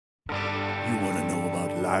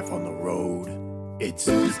life on the road. It's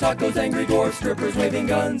Booze, tacos, angry dwarfs, strippers waving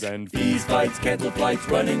guns, and fees, fights, canceled flights,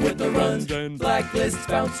 running with the runs, and blacklists,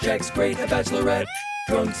 bounce checks, great a bachelorette,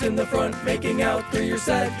 drunks in the front making out through your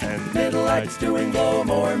set, and middle acts doing blow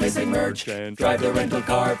more, missing merch, and drive the rental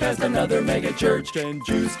car past another mega church, and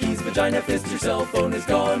juice keys, vagina fist, your cell phone is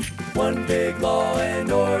gone. One big Law and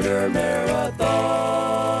Order marathon.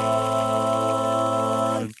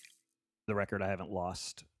 The record, I haven't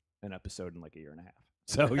lost an episode in like a year and a half.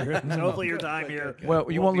 So hopefully your time here.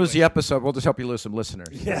 Well, you won't lose the episode. We'll just help you lose some listeners.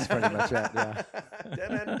 Yeah. That's pretty much it. Yeah.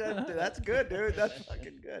 That's good, dude. That's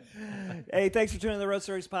fucking good. Hey, thanks for tuning in to the Road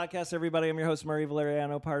Stories podcast, everybody. I'm your host, Murray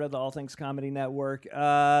Valeriano, part of the All Things Comedy Network.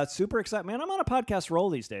 Super excited. Man, I'm on a podcast roll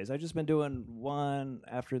these days. I've just been doing one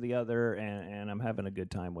after the other, and I'm having a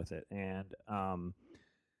good time with it. And I'm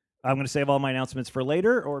going to save all my announcements for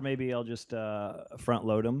later, or maybe I'll just front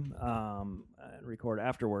load them and record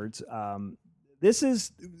afterwards. This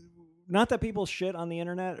is not that people shit on the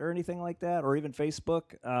internet or anything like that, or even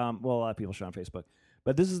Facebook. Well, a lot of people shit on Facebook,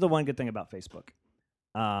 but this is the one good thing about Facebook.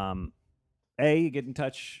 You get in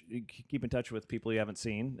touch, you keep in touch with people you haven't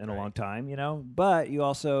seen in a long time, but you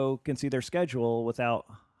also can see their schedule without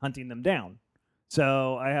hunting them down.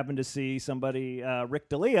 So I happened to see somebody, Rick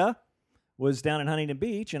D'Elia, was down in Huntington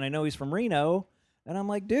Beach, and I know he's from Reno, and I'm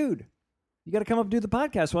like, dude, you got to come up and do the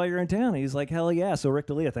podcast while you're in town. And he's like, hell yeah. So Rick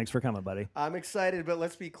D'Elia, thanks for coming, buddy. I'm excited, but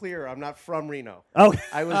let's be clear. I'm not from Reno. Oh,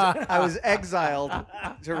 I was exiled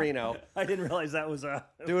to Reno. I didn't realize that was a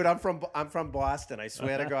Dude, I'm from Boston. I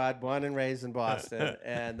swear to God, born and raised in Boston,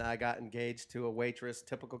 and I got engaged to a waitress.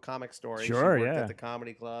 Typical comic story. Sure, she worked yeah. at the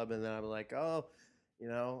comedy club, and then I'm like, oh,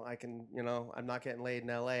 I can, I'm not getting laid in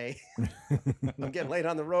L.A. I'm getting laid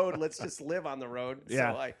on the road. Let's just live on the road.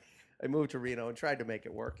 Yeah. So I moved to Reno and tried to make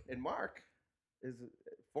it work. And Mark is a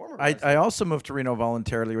former. I also moved to Reno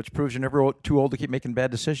voluntarily, which proves you're never too old to keep making bad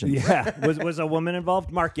decisions. Yeah. Was a woman involved?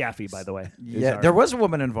 Marc Yaffee, by the way. Yeah, there was a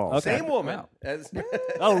woman involved. Okay. Same woman.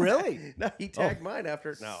 Oh, really? No, he tagged mine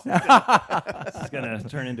after. No. It's going to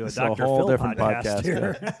turn into a It's Dr. a whole Phil different podcast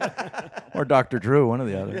here. Or Dr. Drew, one or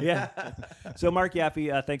the other. Yeah. So Marc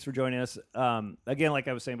Yaffee, thanks for joining us. Again, like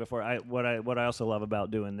I was saying before, what I also love about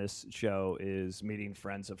doing this show is meeting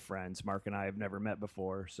friends of friends. Mark and I have never met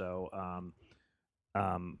before, so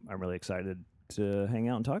I'm really excited to hang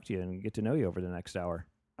out and talk to you and get to know you over the next hour.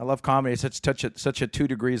 I love comedy. It's such a 2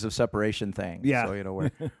 degrees of separation thing. Yeah. So,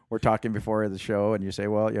 we're talking before the show, and you say,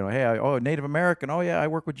 well, hey, Native American. Oh, yeah, I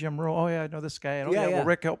work with Jim Rule. Oh, yeah, I know this guy. And, well,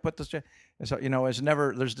 Rick helped put this. And so,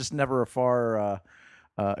 there's just never a far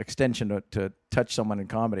extension to touch someone in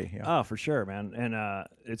comedy. Oh, for sure, man. And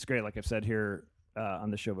it's great. Like I've said here on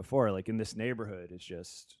the show before, like in this neighborhood, it's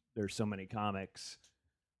just, there's so many comics.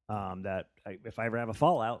 That if I ever have a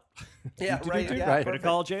fallout, Yeah, right. I'm Yeah, going to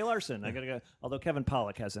call Jay Larson. I got to go. Although Kevin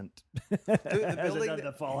Pollak hasn't done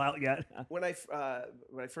the fallout yet. When I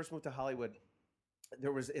first moved to Hollywood,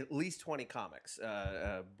 there was at least 20 comics.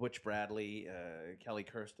 Butch Bradley, Kelly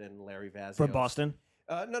Kirsten, Larry Vazio. From Boston?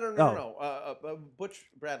 No. Butch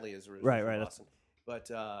Bradley is originally from Boston.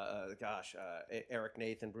 But Eric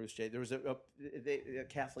Nathan, Bruce J. There was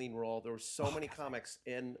Kathleen Roll. There were so many comics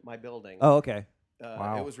in my building. Oh, okay.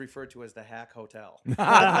 Wow. It was referred to as the Hack Hotel.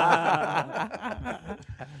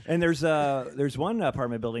 And there's one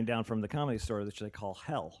apartment building down from the Comedy Store that they call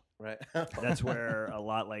Hell. Right. That's where a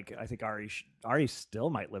lot, like, I think Ari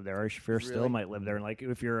still might live there. Ari Shaffir still might live there. And like,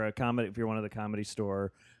 if you're one of the Comedy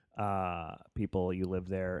Store people, you live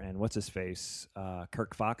there. And what's his face?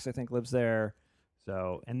 Kirk Fox, I think, lives there.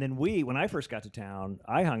 So, and then when I first got to town,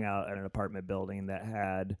 I hung out at an apartment building that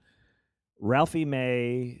had Ralphie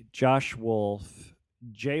May, Josh Wolf,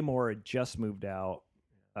 Jay Moore had just moved out,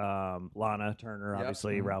 Lana Turner,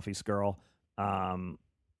 obviously, Yep. Ralphie's girl.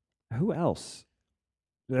 Who else?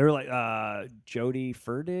 They were like Jody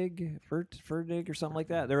Ferdig or something like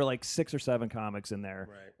that. There were like 6 or 7 comics in there,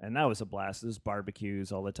 Right. and that was a blast. There's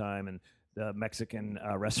barbecues all the time, and the Mexican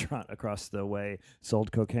restaurant across the way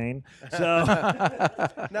sold cocaine. So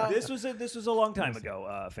Now, this was a long time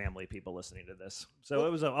ago. Family people listening to this, so it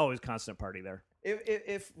was always constant party there.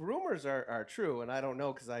 if rumors are true, and I don't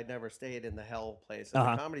know because I never stayed in the Hell place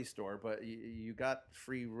at the Comedy Store, but you got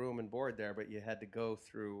free room and board there, but you had to go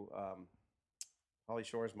through Holly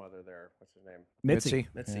Shore's mother there. What's her name? Mitzi.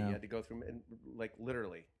 Mitzi. Yeah. You had to go through, like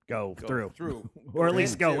literally Go through. Go Or at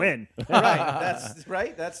least go into. in. Right. That's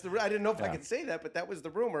right. That's I didn't know if I could say that, but that was the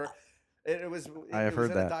rumor. It was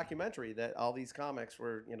heard in that. a documentary that all these comics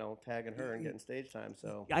were, tagging her and getting stage time.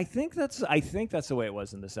 So I think that's the way it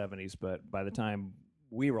was in the 70s, but by the time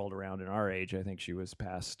we rolled around in our age, I think she was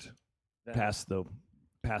past the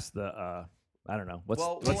I don't know.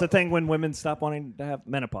 What's the thing when women stop wanting to have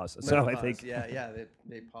menopause? So I think. Yeah,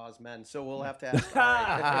 they pause men. So we'll have to ask.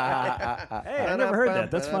 Hey, I never heard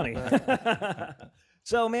that. That's funny.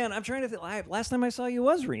 So, man, I'm trying to think. Last time I saw you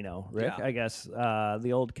was Reno, Rick. Yeah. I guess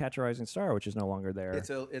the old Catch a Rising Star, which is no longer there. It's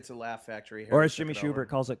a laugh factory. Or as Jimmy Schubert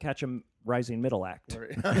calls it, Catch a Rising Middle Act.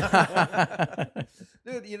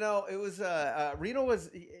 Dude, it was Reno was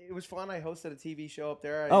fun. I hosted a TV show up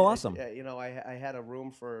there. Awesome. I had a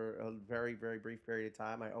room for a very, very brief period of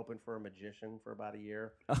time. I opened for a magician for about a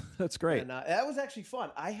year. Oh, that's great. And that was actually fun.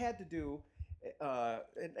 I had to do,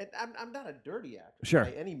 and I'm not a dirty actor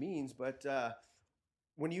by any means, but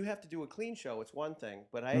when you have to do a clean show, it's one thing.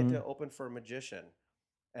 But I had to open for a magician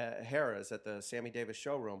at Harrah's at the Sammy Davis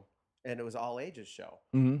showroom. And it was all ages show.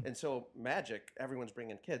 Mm-hmm. And so magic, everyone's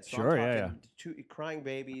bringing kids. So I'm talking crying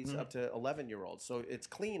babies up to 11-year-olds. So it's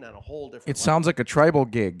clean on a whole different level. Sounds like a tribal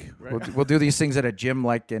gig. Right. We'll do these things at a gym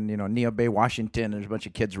like in, Neah Bay, Washington. There's a bunch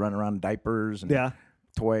of kids running around in diapers and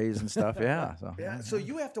toys and stuff. Yeah. So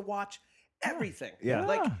you have to watch everything. Yeah.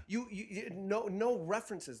 Like you no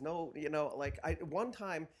references, like one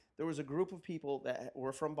time there was a group of people that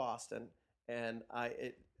were from Boston and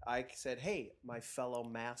I said, "Hey, my fellow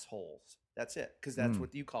massholes." That's it, because that's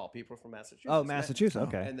what you call people from Massachusetts. Oh, Massachusetts,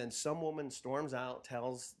 okay. And then some woman storms out,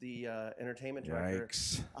 tells the entertainment director,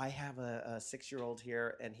 "Yikes. I have a 6-year-old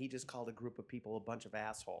here, and he just called a group of people a bunch of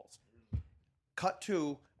assholes." Cut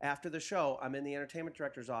to, after the show, I'm in the entertainment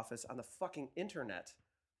director's office on the fucking internet,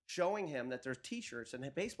 showing him that there's T-shirts and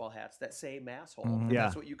baseball hats that say "masshole." Mm-hmm.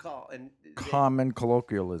 That's what you call common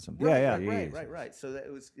colloquialism. Right. So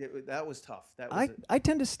that was tough. I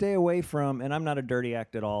tend to stay away from, and I'm not a dirty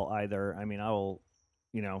act at all either. I mean, I will,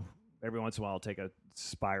 every once in a while I'll take a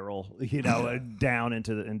spiral, down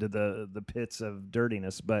into the pits of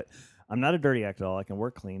dirtiness. But I'm not a dirty act at all. I can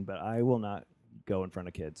work clean, but I will not go in front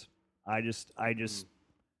of kids. I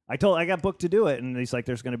got booked to do it, and he's like,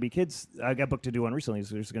 there's going to be kids. I got booked to do one recently,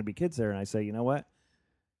 so there's going to be kids there. And I say, you know what?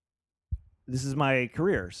 This is my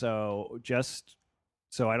career, so just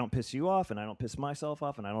so I don't piss you off, and I don't piss myself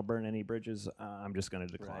off, and I don't burn any bridges, I'm just going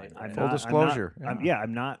to decline. Right. Full disclosure.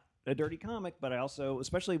 I'm not a dirty comic, but I also,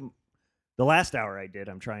 especially the last hour I did,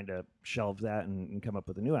 I'm trying to shelve that and come up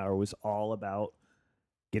with a new hour, was all about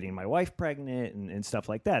getting my wife pregnant and stuff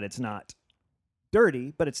like that. It's not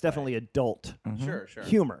dirty, but it's definitely adult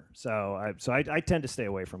humor. So I tend to stay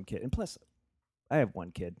away from kids. And plus, I have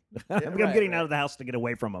one kid. I'm getting out of the house to get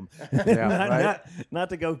away from them. Not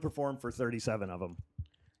to go perform for 37 of them.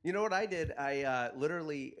 You know what I did? I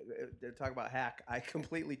literally, talk about hack, I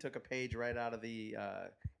completely took a page right out of the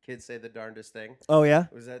Kids Say the Darndest Thing. Oh, yeah?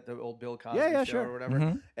 It was at the old Bill Cosby show or whatever.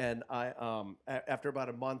 Mm-hmm. And I, after about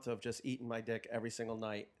a month of just eating my dick every single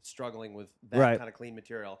night, struggling with that kind of clean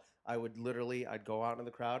material, I'd go out in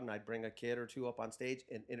the crowd and I'd bring a kid or two up on stage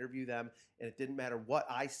and interview them. And it didn't matter what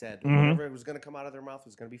I said. Whatever was going to come out of their mouth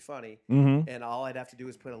was going to be funny. Mm-hmm. And all I'd have to do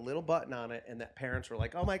is put a little button on it. And that parents were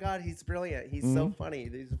like, "Oh my God, he's brilliant. He's so funny.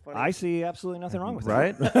 He's funny." I see absolutely nothing wrong with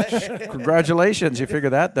that. Right? Congratulations. You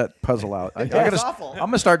figured that puzzle out. I'm going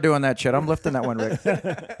to start doing that shit. I'm lifting that one, Rick.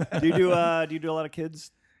 Do you do a lot of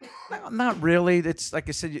kids? No, not really. It's like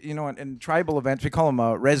I said, in tribal events, we call them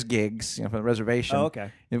res gigs, for the reservation. Oh,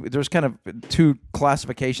 okay. There's kind of two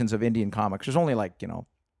classifications of Indian comics. There's only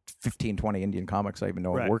 15, 20 Indian comics I even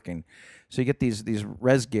know are working. So you get these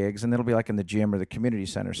res gigs, and it'll be like in the gym or the community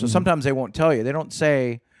center. So sometimes they won't tell you. They don't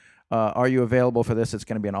say, are you available for this? It's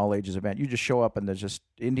going to be an all ages event. You just show up, and there's just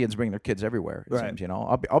Indians bring their kids everywhere. It seems,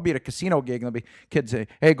 I'll be at a casino gig, and there'll be kids say,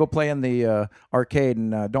 "Hey, go play in the arcade,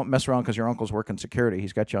 and don't mess around because your uncle's working security.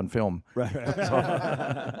 He's got you on film." Right.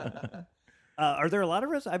 Are there a lot of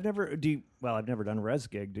res? I've never done a res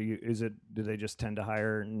gig. Do they just tend to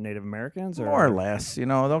hire Native Americans? Or? More or less.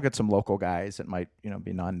 They'll get some local guys that might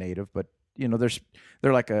be non-native, but.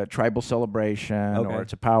 They're like a tribal celebration, or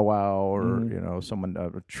it's a powwow, or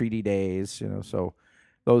someone treaty days. So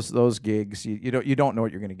those gigs, you don't know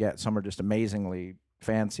what you're going to get. Some are just amazingly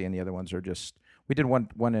fancy, and the other ones are just. We did one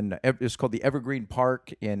in it's called the Evergreen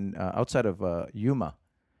Park in outside of Yuma.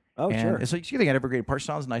 Oh, sure. So you think at Evergreen Park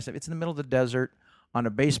sounds nice. It's in the middle of the desert on a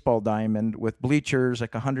baseball diamond with bleachers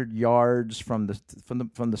 100 yards from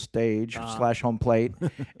the stage / home plate,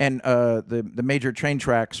 and the major train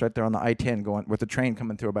tracks right there on the I-10 going with the train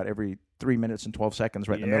coming through about every 3 minutes and 12 seconds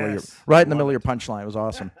right in the middle of your punchline. It was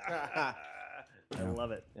awesome. I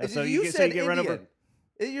love it. So you said get run over.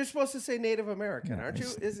 You're supposed to say Native American, aren't you?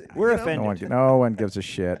 We're offended. No one gives a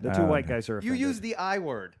shit. The two white guys are offended. You use the I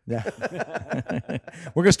word. Yeah.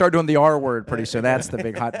 We're going to start doing the R word pretty soon. That's the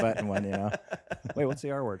big hot button one, Wait, what's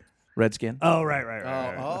the R word? Redskin. Oh, right.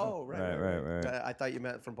 Right. I thought you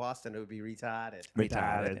meant from Boston. It would be retarded.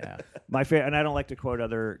 Yeah. My favorite, and I don't like to quote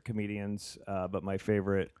other comedians, but my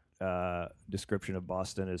favorite description of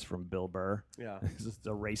Boston is from Bill Burr. Yeah. It's a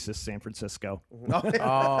racist San Francisco.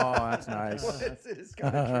 Oh, that's nice. It's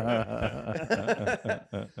kind of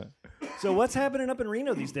true. So what's happening up in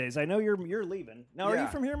Reno these days? I know you're leaving. Now, are you Yeah.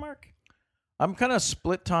 from here, Mark? I'm kind of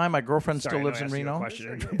split time. My girlfriend Sorry, still lives I in asked you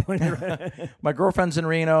a Reno. question. My girlfriend's in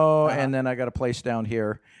Reno, and then I got a place down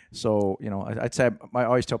here. So, I'd say I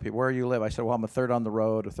always tell people, where you live? I said, well, I'm a third on the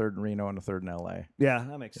road, a third in Reno, and a third in L.A. Yeah,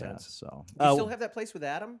 that makes sense. So You still have that place with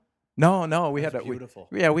Adam? No, we That's had beautiful.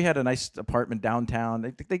 we had a nice apartment downtown.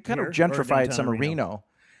 They kind Here of or gentrified downtown some of Reno? Reno.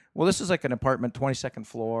 Well, this is like an apartment, 22nd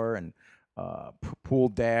floor, and pool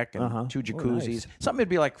deck and 2 jacuzzis. nice. Something would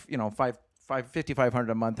be like $5,500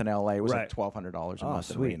 a month in LA. It was Right. like $1,200 a month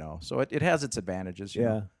in sweet. Reno. So it has its advantages. you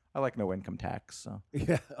know. I like no income tax. So.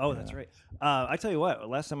 Yeah. Oh, that's right. I tell you what.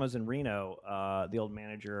 Last time I was in Reno, the old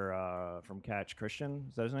manager from Catch, Christian,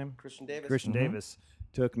 is that his name? Christian Davis. Christian Davis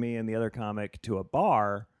took me and the other comic to a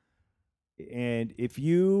bar, and if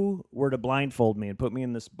you were to blindfold me and put me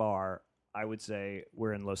in this bar, I would say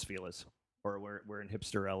we're in Los Feliz or we're in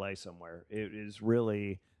hipster LA somewhere. It is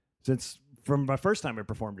really, since from my first time I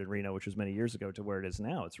performed in Reno, which was many years ago, to where it is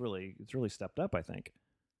now, it's really stepped up, I think.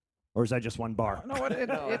 Or is that just one bar? No,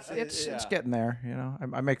 it's yeah. getting there.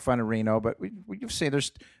 I make fun of Reno, but you say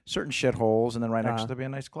there's certain shitholes, and then right next to there'll be a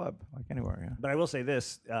nice club, like anywhere. Yeah. But I will say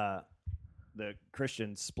this: the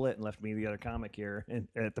Christian split and left me the other comic here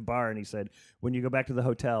at the bar, and he said, "When you go back to the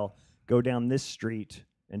hotel, go down this street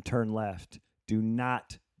and turn left. Do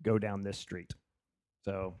not go down this street."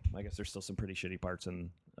 So I guess there's still some pretty shitty parts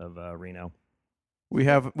of Reno. We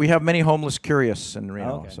have many homeless curious in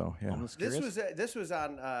Reno. Okay. So yeah. Homeless This curious? was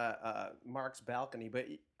on Mark's balcony, but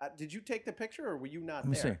did you take the picture or were you not Let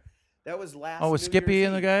me there? see. That was last. Oh, with New Skippy Year's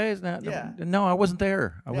and the Eve. guys? Yeah. No, I wasn't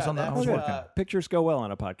there. I was Yeah, on the. I that's, was working. Pictures go well on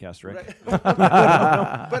a podcast, Rick. Right.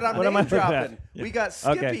 But I'm What am I name looking at? dropping. We got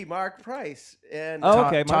Skippy, Okay. Mark Price, and Oh,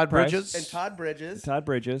 okay. Todd Mark Price. Bridges. and Todd Bridges, Todd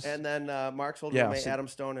Bridges. and then Mark's old Yeah, roommate see- Adam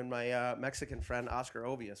Stone, and my Mexican friend Oscar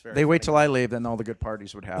Ovius. Very They wait funny till I leave, then all the good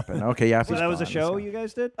parties would happen. Okay, yeah. so that was a show you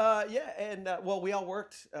guys did? Yeah, and well, we all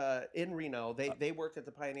worked in Reno. They worked at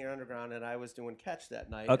the Pioneer Underground, and I was doing Catch that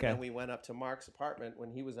night. Okay. And then we went up to Mark's apartment when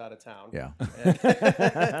he was out of town. Yeah.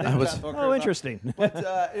 And was- got hookers Oh, up. interesting.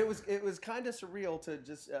 But it was kind of surreal to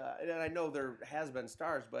just, and I know there has been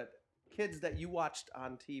stars, but kids that you watched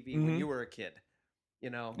on TV when you were a kid.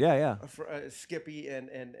 Yeah. Skippy and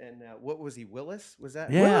what was he? Willis? Was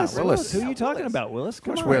that Yeah, Willis. Who are Yeah, you talking Willis. about, Willis?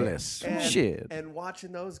 Come Coach on. Willis. And, Shit. and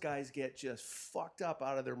watching those guys get just fucked up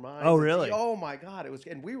out of their minds. Oh, really? Oh my God! It was,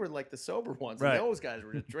 and we were like the sober ones. Right. And those guys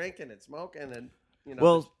were just drinking and smoking, and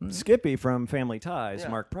Well, Skippy from Family Ties, Yeah.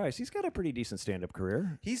 Mark Price, he's got a pretty decent stand-up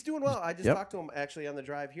career. he's doing well. I just Yep. talked to him actually on the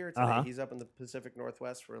drive here today. Uh-huh. He's up in the Pacific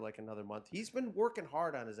Northwest for like another month. He's been working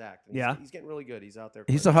hard on his act. And Yeah. he's getting really good. He's out there.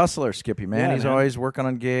 He's a hustler, Skippy, man. Yeah, he's man. always working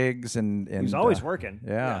on gigs and He's always working.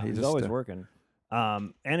 Yeah, he's just, always working.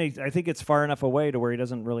 And I think it's far enough away to where he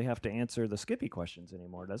doesn't really have to answer the Skippy questions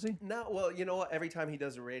anymore, does he? No, well, you know what? Every time he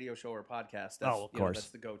does a radio show or podcast, that's, Oh, of course. that's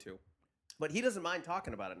the go-to. But he doesn't mind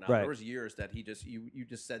talking about it now. Right. There was years that he just you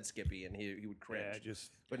just said Skippy and he would cringe. just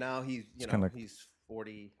But now he's kinda- he's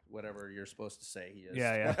 40, whatever you're supposed to say he is.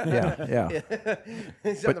 Yeah.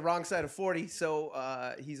 He's on the wrong side of 40,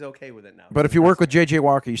 so he's okay with it now. But if you work with J.J.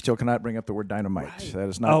 Walker, you still cannot bring up the word dynamite. Right. That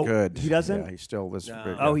is not Oh, good. he doesn't? Yeah, he still is. No.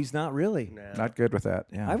 good. Oh, he's not really. Nah. not good with that.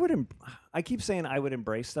 Yeah. I keep saying I would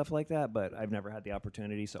embrace stuff like that, but I've never had the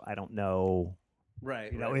opportunity, so I don't know.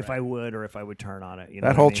 Right. If I would or if I would turn on it. You know that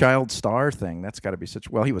what I whole mean? child star thing, that's got to be such.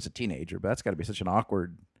 Well, he was a teenager, but that's got to be such an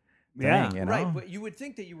awkward Yeah. thing, you know? Right, but you would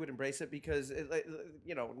think that you would embrace it because,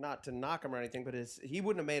 not to knock him or anything, but he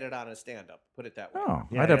wouldn't have made it on a stand-up. Put it that way. Oh,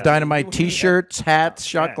 Yeah, I'd yeah. have dynamite He- T-shirts, hats,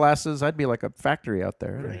 shot Yeah. glasses. I'd be like a factory out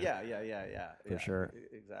there. Yeah. For sure.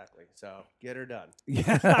 Exactly. So get her done. Yeah.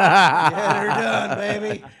 Get her done,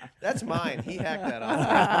 baby. That's mine. He hacked that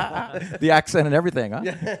off. The accent and everything, huh?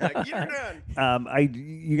 Get her done.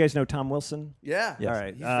 You guys know Tom Wilson? Yeah. All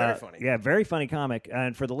right. He's very funny. Yeah, very funny comic.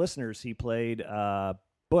 And for the listeners, he played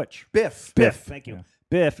Butch. Biff. Thank you. Yeah.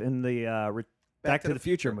 Biff in the Back to the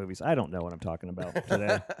Future movies. I don't know what I'm talking about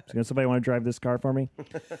today. So somebody want to drive this car for me?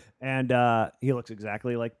 And he looks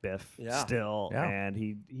exactly like Biff still. Yeah. And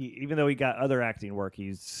he even though he got other acting work,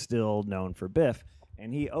 he's still known for Biff.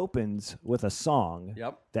 And he opens with a song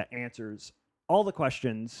Yep. that answers all the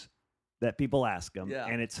questions that people ask him. Yeah.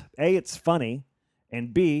 And it's A, it's funny,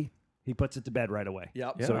 and B, he puts it to bed right away.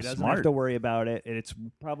 Yep. Yeah. So he doesn't smart. have to worry about it. And it's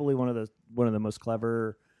probably one of the most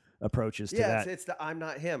clever approaches to yeah, that. it's the "I'm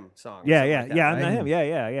Not Him" song. Yeah, like that, I'm right? not him.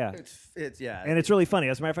 Yeah. It's yeah, And it's really funny.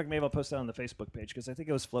 As a matter of fact, maybe I'll post that on the Facebook page because I think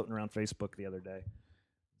it was floating around Facebook the other day.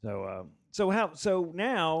 So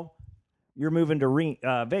now you're moving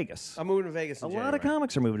to Vegas. I'm moving to Vegas. A In lot January. of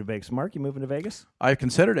comics are moving to Vegas. Mark, you moving to Vegas? I've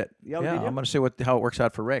considered it. Yeah, Yeah, did you? I'm going to see how it works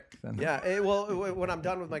out for Rick. Then. Yeah, well, when I'm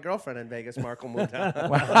done with my girlfriend in Vegas, Mark will move down.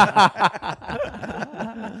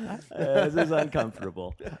 This is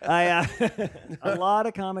uncomfortable. A lot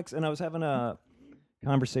of comics, and I was having a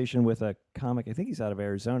conversation with a comic. I think he's out of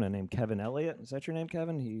Arizona, named Kevin Elliott. Is that your name,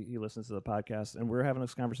 Kevin? He listens to the podcast, and we're having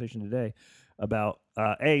this conversation today about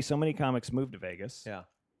so many comics moved to Vegas. Yeah.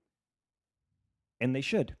 And they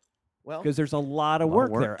should, Well, because there's a lot of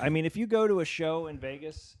work there. I mean, if you go to a show in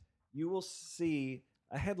Vegas, you will see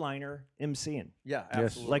a headliner emceeing. yeah, Yes.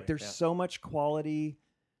 absolutely. Like there's yeah. so much quality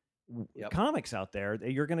Yep. comics out there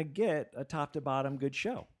that you're going to get a top to bottom good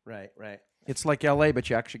show. Right. It's like L.A., but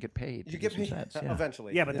you actually get paid. You to get do paid some sets, yeah.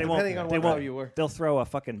 eventually. Yeah, but they depending won't. on They what won't. you were. They'll throw a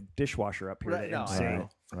fucking dishwasher up here Right, to no, MC. I know.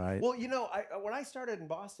 Right. Well, when I started in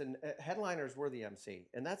Boston, headliners were the MC,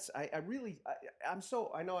 and that's I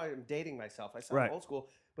know I'm dating myself. I sound Right. old school,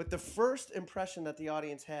 but the first impression that the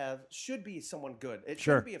audience have should be someone good. It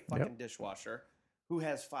Sure. shouldn't be a fucking dishwasher who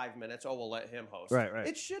has 5 minutes. Oh, we'll let him host. Right.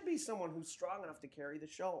 It should be someone who's strong enough to carry the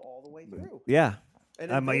show all the way through. Yeah. And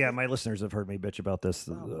in Vegas- My listeners have heard me bitch about this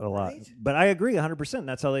a lot. right? But I agree 100%.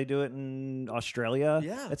 That's how they do it in Australia.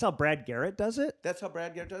 Yeah. That's how Brad Garrett does it. That's how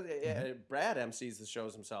Brad Garrett does it. Yeah, Brad MCs the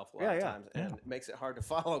shows himself a lot Yeah, of yeah, times, and it makes it hard to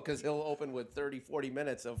follow because he'll open with 30, 40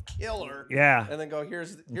 minutes of killer, Yeah. and then go,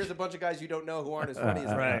 here's a bunch of guys you don't know who aren't as funny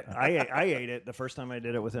as Right. him. I ate it. The first time I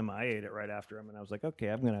did it with him, I ate it right after him. And I was like, okay,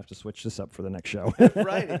 I'm going to have to switch this up for the next show.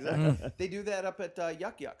 Right, exactly. They do that up at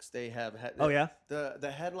Yuck Yucks. They have Oh, yeah?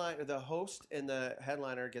 the headline, the host and the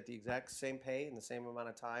headliner get the exact same pay in the same amount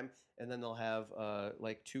of time, and then they'll have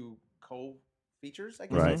like two co-features, I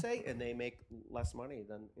guess Right. you'd say, and they make less money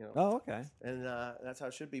than Oh, okay. and that's how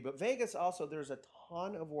it should be. But Vegas also, there's a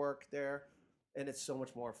ton of work there, and it's so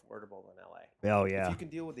much more affordable than LA. Oh, If yeah. you can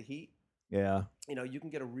deal with the heat, Yeah. you can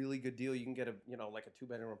get a really good deal. You can get like a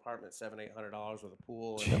 2-bedroom apartment, $700-800 with a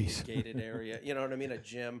pool and Jeez. a gated area. You know what I mean? A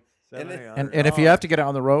gym. And And if you have to get out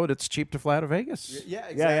on the road, it's cheap to fly to Vegas. yeah,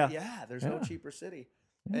 exactly. Yeah. Yeah, there's no cheaper city.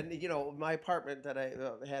 And my apartment that I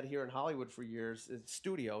had here in Hollywood for years, it's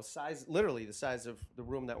studio size, literally the size of the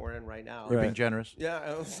room that we're in right now. You're being generous.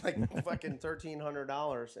 Yeah, it was like fucking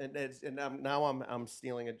 $1,300, and now I'm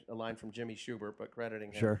stealing a line from Jimmy Schubert, but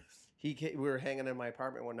crediting him. Sure. We were hanging in my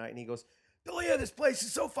apartment one night, and he goes, "Delia, this place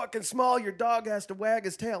is so fucking small. Your dog has to wag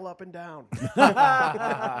his tail up and down."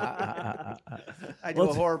 I do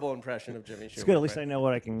a horrible impression of Jimmy Schubert. It's good. At least I know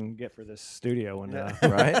what I can get for this studio when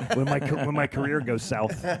Right? when my career goes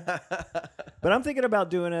south. But I'm thinking about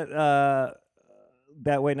doing it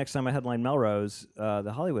that way next time I headline Melrose,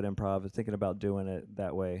 the Hollywood Improv. Is thinking about doing it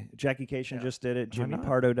that way. Jackie Cation just did it. Jimmy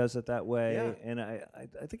Pardo does it that way, and I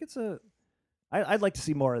think it's I'd like to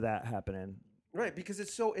see more of that happening. Right, because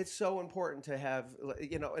it's so important to have,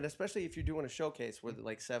 and especially if you're doing a showcase with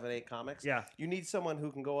like 7-8 comics, you need someone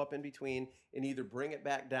who can go up in between and either bring it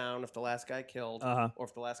back down if the last guy killed, or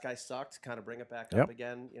if the last guy sucked, kind of bring it back up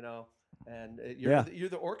again, and you're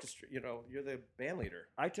the orchestra, you're the band leader.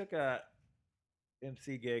 I took a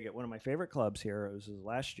MC gig at one of my favorite clubs here. It was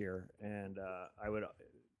last year, and I would,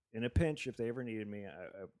 in a pinch, if they ever needed me,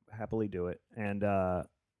 I happily do it,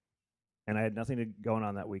 and I had nothing going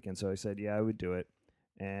on that weekend, so I said, yeah, I would do it.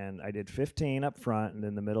 And I did 15 up front, and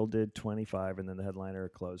then the middle did 25, and then the headliner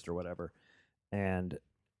closed or whatever. And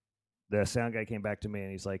the sound guy came back to me,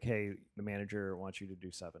 and he's like, hey, the manager wants you to do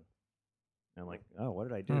 7. And I'm like, oh, what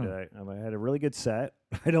did I do? I had a really good set.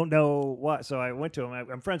 I don't know what. So I went to him.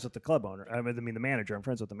 I'm friends with the club owner. I mean, the manager. I'm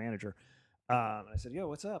friends with the manager. I said, yo,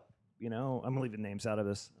 what's up? I'm leaving names out of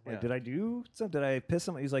this. I'm like, did I do something? Did I piss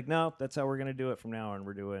him? He's like, no, that's how we're going to do it from now on.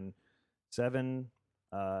 We're doing 7,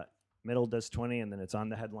 middle does 20, and then it's on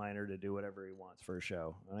the headliner to do whatever he wants for a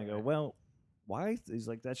show. And I go, well, why? He's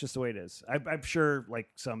like, that's just the way it is. I'm sure like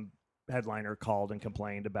some headliner called and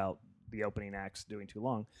complained about the opening acts doing too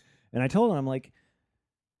long. And I told him, I'm like,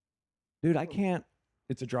 dude, I can't,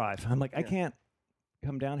 it's a drive. I'm like, I can't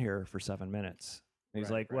come down here for 7 minutes. And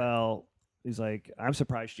he's like, I'm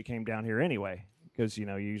surprised you came down here anyway. Because, you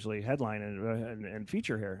usually headline and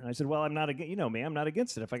feature here. And I said, well, I'm not against, me, I'm not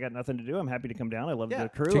against it. If I got nothing to do, I'm happy to come down. I love the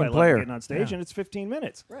crew. Team I player. love getting on stage, and it's 15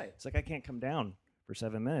 minutes. Right. It's like, I can't come down for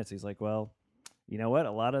 7 minutes. He's like, well, you know what?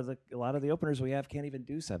 A lot of the openers we have can't even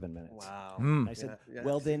do 7 minutes. Wow. I said,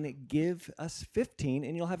 well, then give us 15,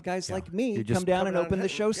 and you'll have guys like me You just come down and open the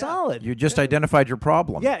show solid. You just identified your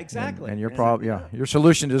problem. Yeah, exactly. And your problem, your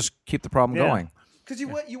solution is keep the problem going.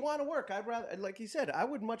 Because you want to work. I'd rather, like you said, I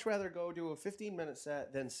would much rather go do a 15-minute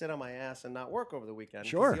set than sit on my ass and not work over the weekend.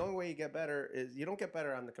 Sure. The only way you get better is you don't get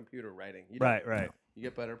better on the computer writing. Right. You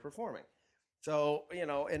get better performing. So,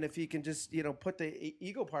 and if you can just, put the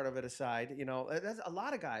ego part of it aside, that's a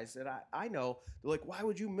lot of guys that I know, they're like, why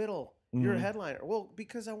would you middle? You're a headliner. Well,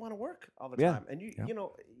 because I want to work all the time. And you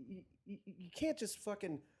can't just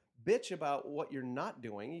fucking bitch about what you're not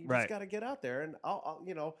doing. You just got to get out there, and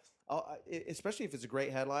I'll especially if it's a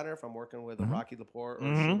great headliner. If I'm working with a Rocky Laporte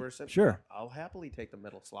or Schubert, sure, I'll happily take the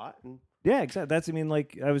middle slot. And yeah, exactly.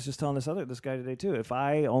 Like I was just telling this guy today too. If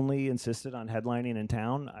I only insisted on headlining in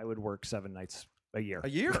town, I would work 7 nights a year.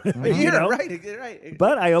 Right.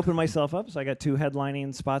 But I opened myself up, so I got 2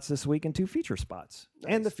 headlining spots this week and 2 feature spots.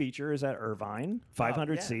 Nice. And the feature is at Irvine,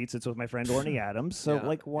 500 seats. It's with my friend Orny Adams. So,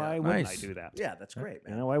 why wouldn't I do that? Yeah, that's great,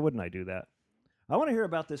 man. Why wouldn't I do that? I want to hear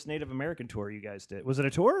about this Native American tour you guys did. Was it a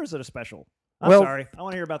tour or is it a special? I'm sorry. I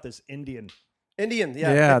want to hear about this Indian,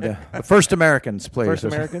 yeah. The first Americans, please. First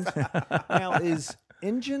Americans. Now, is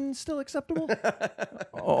Injun still acceptable?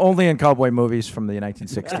 Only in cowboy movies from the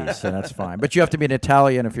 1960s, and that's fine. But you have to be an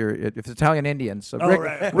Italian if it's Italian Indian. So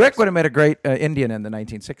Rick would have made a great Indian in the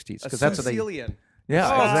 1960s because that's what they. Sicilian.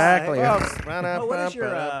 Yeah, exactly. What is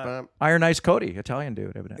your Iron Ice Cody, Italian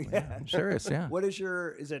dude, evidently. Yeah. I'm serious. Yeah. What is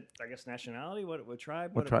your? Is it? I guess nationality. What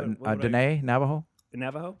tribe? What tribe? Dene, Navajo.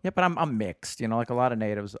 Navajo. Yeah, but I'm mixed. Like a lot of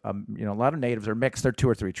natives. A lot of natives are mixed. They're 2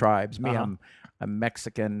 or 3 tribes. Me, I'm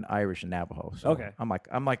Mexican, Irish, and Navajo. So okay.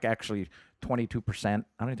 I'm like actually 22%.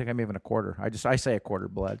 I don't think I'm even a quarter. I say a quarter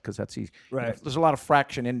blood because that's easy. Right. There's a lot of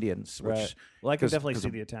fraction Indians. Which, well, I can definitely see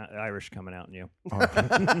the Irish coming out in you.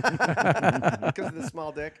 Because of the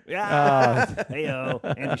small dick. Yeah. Heyo,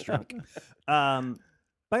 Andy's drunk.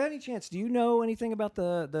 By any chance, do you know anything about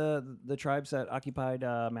the tribes that occupied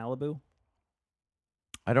Malibu?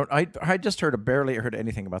 I don't. I just barely heard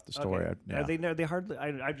anything about the story. Okay. They hardly.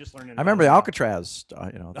 I just learned. I remember the Alcatraz.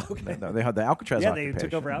 Okay. They had the Alcatraz. Yeah, they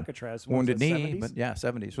took over Alcatraz. Wounded Knee, 70s? but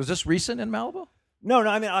 70s. Was this recent in Malibu? No.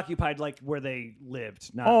 I mean occupied, like where they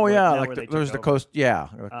lived. Not like there's the coast. Yeah.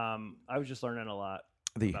 I was just learning a lot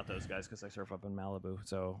about those guys because I surf up in Malibu.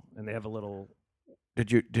 So, and they have a little.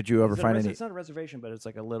 Did you ever find any? It's not a reservation, but it's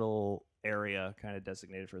like a little area kind of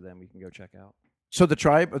designated for them. You can go check out. So the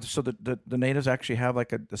tribe, the natives actually have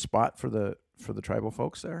like a spot for the tribal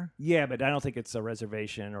folks there. Yeah, but I don't think it's a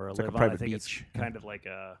reservation or a live-on. Private I think beach. It's kind of like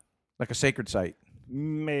a sacred site.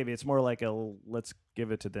 Maybe it's more like a let's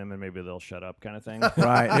give it to them and maybe they'll shut up kind of thing.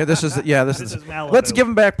 Right. Yeah. This is Malibu. Let's give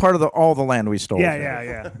them back part of all the land we stole.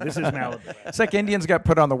 Yeah. This is Malibu. It's like Indians got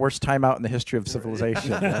put on the worst timeout in the history of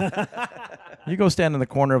civilization. You go stand in the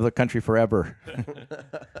corner of the country forever.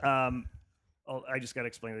 I just got to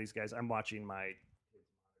explain to these guys. I'm watching my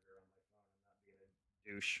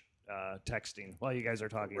douche texting while you guys are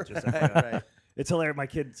talking. Right. It's hilarious. My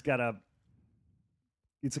kid's got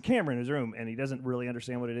it's a camera in his room, and he doesn't really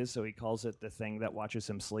understand what it is, so he calls it the thing that watches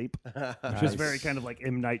him sleep, which is very kind of like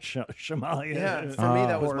M. Night Shyamalan. Yeah, for me,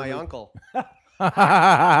 that was my uncle.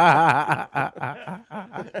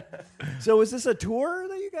 So was this a tour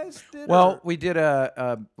that you guys did? Well, we did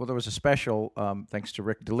there was a special thanks to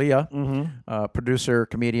Rick D'Elia, producer,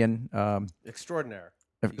 comedian, extraordinaire.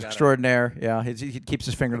 Extraordinaire, yeah. He keeps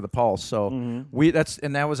his finger to the pulse. So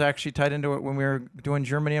that was actually tied into it when we were doing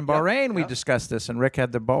Germany and Bahrain. Yep. We discussed this, and Rick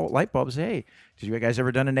had the light bulbs. Hey, did you guys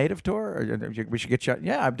ever done a native tour? Or, we should get you.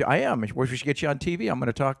 Yeah, I am. We should get you on TV. I'm going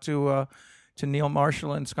to talk to Neil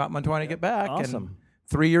Marshall and Scott Montoya to get back. Awesome. And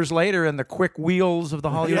 3 years later, in the quick wheels of the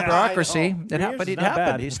Hollywood bureaucracy, it happened. It happened.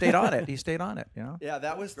 Bad. He stayed on it. Yeah,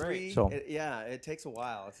 that was great. 3. So, it takes a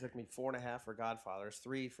while. It took me 4.5 for Godfathers,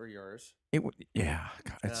 3 for yours. God,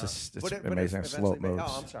 it's amazing how slow it moves.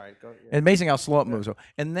 Oh, I'm sorry. Amazing how slow it moves.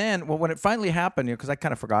 And then, when it finally happened, because I'd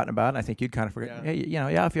kind of forgotten about it, and I think you'd kind of forget. Hey,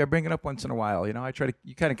 if I bring it up once in a while, I try to.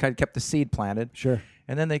 You kind of kept the seed planted. Sure.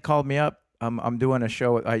 And then they called me up. I'm doing a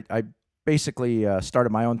show. I basically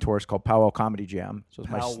started my own tour. It's called Powwow Comedy Jam. So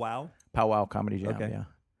it's Powwow Comedy Jam. Okay. Yeah.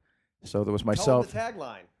 So there was myself. Tell them the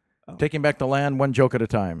tagline. Taking back the land, one joke at a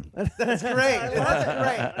time. That's great.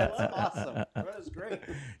 That's awesome. That was great.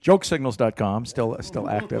 Jokesignals.com, still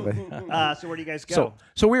active. So where do you guys go?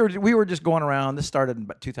 So we were just going around. This started in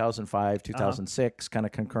 2005, 2006, kind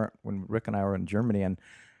of concurrent when Rick and I were in Germany, and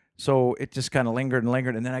so it just kind of lingered,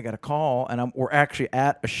 and then I got a call, and we're actually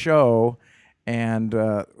at a show. And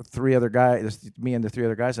 3 other guys, me and the 3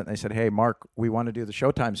 other guys, and they said, "Hey, Mark, we want to do the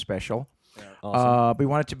Showtime special. Yeah. Awesome. We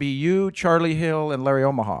want it to be you, Charlie Hill, and Larry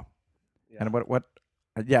Omaha." Yeah. And what?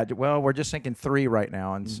 Yeah. Well, we're just thinking 3 right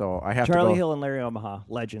now, and so I have Charlie to go. Hill and Larry Omaha,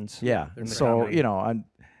 legends. Yeah. So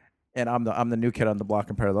And I'm the new kid on the block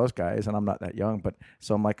compared to those guys, and I'm not that young. But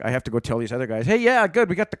so I'm like, I have to go tell these other guys, hey, yeah, good,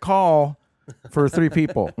 we got the call for 3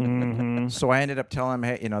 people. So I ended up telling them,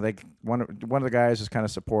 hey, one of the guys is kind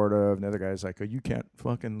of supportive, and the other guy's like, oh, you can't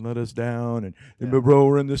fucking let us down, and bro,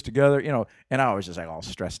 we're in this together, And I was just like all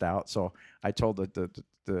stressed out. So I told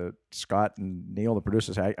the Scott and Neil, the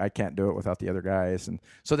producers, I can't do it without the other guys. And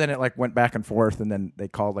so then it like went back and forth, and then they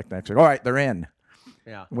called like the next week, all right, they're in.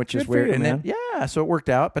 Yeah, which Good is weird. you, And man. then so it worked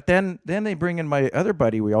out. But then they bring in my other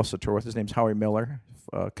buddy we also tour with. His name's Howie Miller,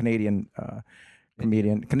 Canadian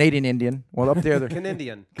comedian, Canadian Indian. Well, up there,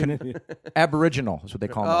 Canadian. Aboriginal is what they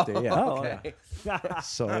call them up there. Yeah. Okay.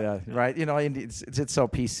 So right. It's so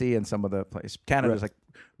PC in some of the places. Canada's like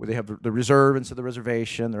where they have the reserve instead of the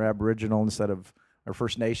reservation. They're Aboriginal instead of. Or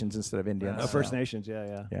First Nations instead of Indians. First Nations,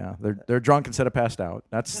 yeah. Yeah, they're drunk instead of passed out.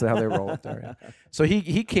 That's how they roll up there. Yeah. So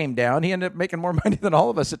he came down. He ended up making more money than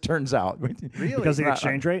all of us. It turns out. Really? Because of the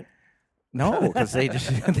exchange rate? No, because they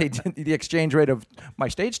did the exchange rate of my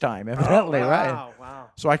stage time, evidently, right?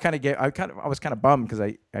 Wow. So I was kind of bummed because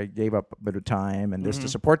I gave up a bit of time and just to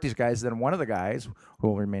support these guys. Then one of the guys who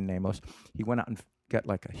will remain nameless, he went out and got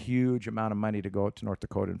like a huge amount of money to go out to North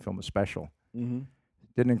Dakota and film a special. Mm-hmm.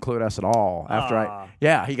 Didn't include us at all. After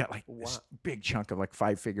he got like this big chunk of like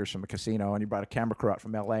 5 figures from a casino, and he brought a camera crew out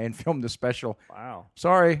from LA and filmed the special. Wow.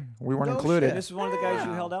 Sorry, we weren't included. Shit. This is one of the guys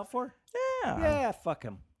you held out for? Yeah. Yeah, fuck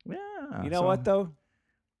him. Yeah. You know what though?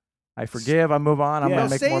 I forgive. I move on. I'm gonna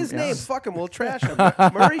make say more. his name. Fuck him. We'll trash him.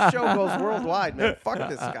 Murray's show goes worldwide, man. Fuck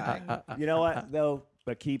this guy. You know what though?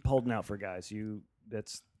 But keep holding out for guys.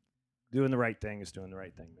 That's doing the right thing is doing the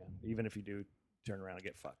right thing, man. Even if you do turn around and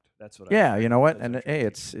get fucked. That's what. You know what? And hey,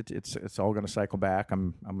 it's all going to cycle back.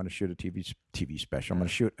 I'm going to shoot a TV special. I'm going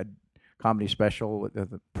to shoot a comedy special with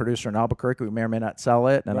the producer in Albuquerque. We may or may not sell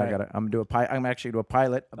it. And I'm actually do a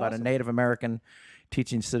pilot about a Native American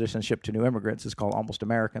teaching citizenship to new immigrants. It's called Almost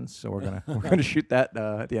Americans. So we're gonna shoot that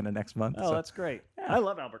at the end of next month. Oh, that's great. Yeah. I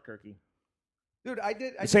love Albuquerque. Dude,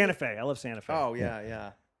 Santa Fe. I love Santa Fe. Oh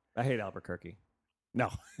yeah. I hate Albuquerque. No.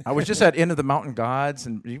 I was just at Inn of the Mountain Gods,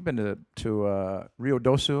 and you've been to Rio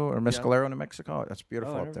Dosu or Mescalero, New Mexico. That's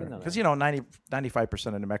beautiful up there. Because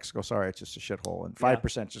 95% of New Mexico, sorry, it's just a shithole, and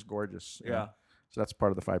 5% just gorgeous. Yeah. So that's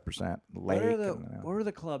part of the 5%. Lake. What were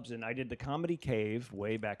the clubs in? I did the Comedy Cave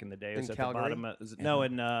way back in the day. It was in at Calgary? the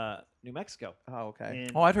bottom. In New Mexico. Oh, okay.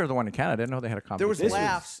 I'd heard of the one in Canada. I didn't know they had a comedy. There was cave.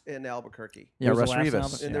 Laughs in Albuquerque. Yeah, Russ Laughs in Rivas.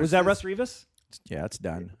 Albuquerque. Was that Russ Rivas? Yeah, it's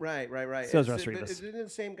done. Right. So is Russ Rivas. Didn't the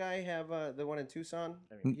same guy have the one in Tucson?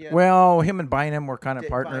 Well, him and Bynum were kind of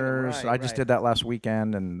partners. Bynum, I just did that last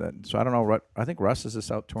weekend, and so I don't know. I think Russ is just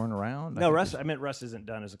out touring around. No, Russ. I meant Russ isn't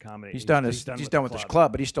done as a comedy. He's done with his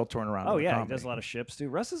club, but he's still touring around. Oh yeah, comedy. he does a lot of ships too.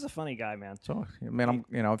 Russ is a funny guy, man. So I mean,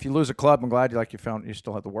 if you lose a club, I'm glad you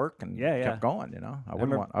still had to work and kept going. I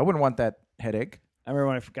wouldn't want that headache. I remember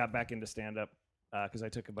when I got back into stand up. Because I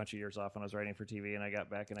took a bunch of years off when I was writing for TV, and I got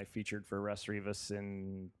back and I featured for Russ Rivas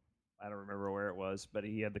in, I don't remember where it was, but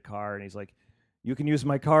he had the car, and he's like, "You can use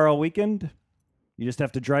my car all weekend. You just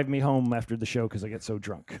have to drive me home after the show because I get so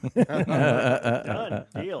drunk." Done.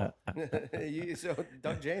 Deal. So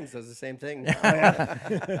Doug James does the same thing.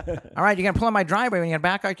 All right, you're going to pull in my driveway when you get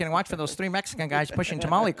back. I can watch for those 3 Mexican guys pushing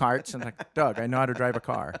tamale carts. And like, Doug, I know how to drive a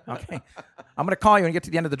car. Okay. I'm going to call you when you get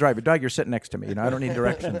to the end of the driveway. Doug, you're sitting next to me. I don't need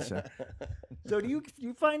directions. So do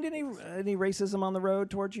you find any racism on the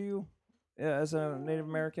road towards you? As a Native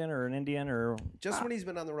American or an Indian or just when he's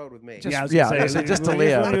been on the road with me. Just to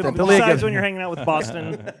Leah. Besides when you're hanging out with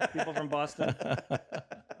Boston people from Boston.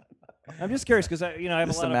 I'm just curious because I have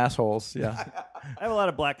a lot of assholes. Yeah, I have a lot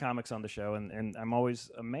of black comics on the show, and I'm always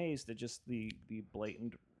amazed at just the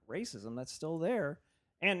blatant racism that's still there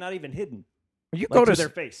and not even hidden. You go to their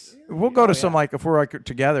face. We'll go to some if we're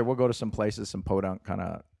together, we'll go to some places, some podunk kind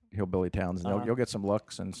of hillbilly towns, and you'll get some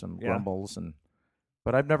looks and some grumbles and.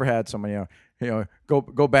 But I've never had someone,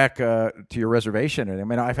 go back to your reservation. And I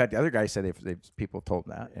mean, I've had the other guys say people told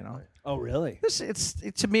them that, Oh, really?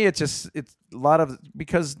 To me, it's a lot of,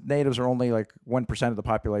 because natives are only like 1% of the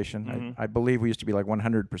population. Mm-hmm. I believe we used to be like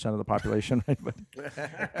 100% of the population, right? But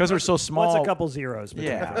because we're so small. Well, it's a couple zeros.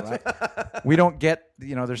 Right. We don't get,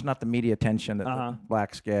 there's not the media attention that the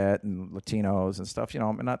blacks get and Latinos and stuff,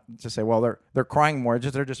 and not to say, well, they're crying more,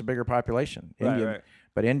 they're just a bigger population. Right.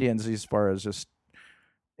 But Indians, as far as just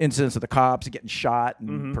incidents of the cops getting shot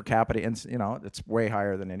and per capita, it's way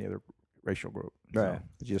higher than any other racial group. Right.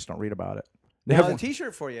 So you just don't read about it. They have a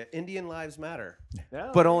T-shirt for you. Indian lives matter,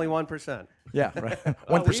 but only 1%. Yeah, right.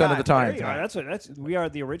 1% of the time. We are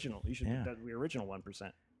the original. You should. The original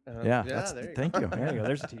 1%. There you Thank you. There you go.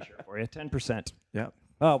 There's a T-shirt for you. 10%. Yeah.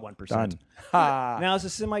 Oh, 1%. Done. Now, as a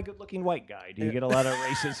semi-good-looking white guy, do you get a lot of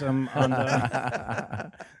racism on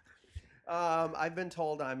the... I've been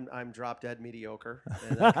told I'm drop dead mediocre,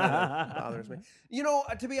 and that kind of bothers me. You know,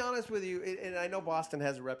 to be honest with you, and I know Boston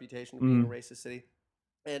has a reputation of being a racist city,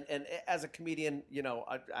 and as a comedian, you know,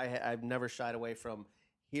 I've never shied away from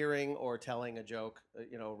hearing or telling a joke,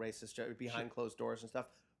 racist joke behind closed doors and stuff.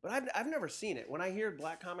 But I've never seen it. When I hear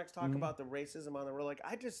black comics talk about the racism on the road, like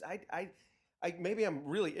I maybe I'm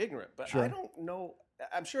really ignorant, but I don't know.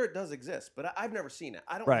 I'm sure it does exist, but I've never seen it.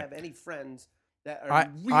 I don't have any friends.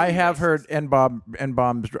 I have heard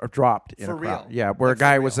N-bombs dropped in for a crowd. real. Yeah, where Like, a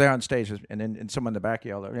guy for was real. there on stage and someone in the back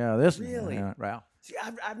yelled, "Yeah, this Really? Wow." See,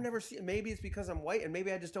 I've never seen. Maybe it's because I'm white, and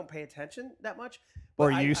maybe I just don't pay attention that much.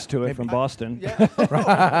 Or used to it from Boston. Yeah. Oh,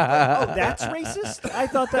 that's racist? I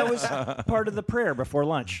thought that was part of the prayer before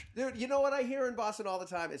lunch. Dude, you know what I hear in Boston all the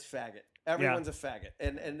time is faggot. Everyone's a faggot.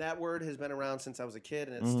 And that word has been around since I was a kid,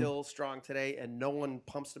 and it's still strong today, and no one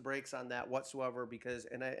pumps the brakes on that whatsoever because,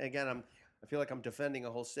 I feel like I'm defending a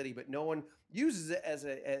whole city, but no one uses it as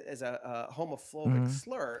a homophobic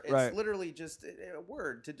slur. It's literally just a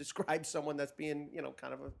word to describe someone that's being,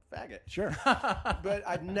 kind of a faggot. Sure. But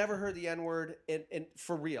I've never heard the N-word, and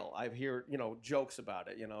for real, I've heard, jokes about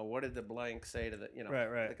it. What did the blank say to the,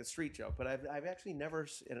 right. like a street joke. But I've actually never,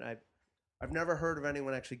 and I've never heard of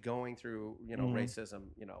anyone actually going through, racism,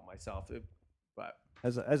 myself. But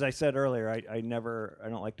as I said earlier, I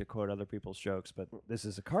don't like to quote other people's jokes, but this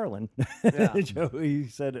is a Carlin joke. He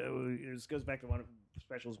said this goes back to one of the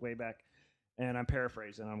specials way back, and I'm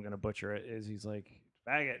paraphrasing. I'm going to butcher it. He's like,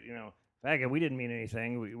 faggot, faggot. We didn't mean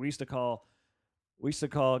anything. We used to call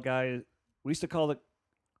guys. We used to call the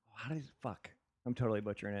I'm totally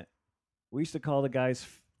butchering it. We used to call the guys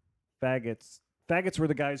faggots. Faggots were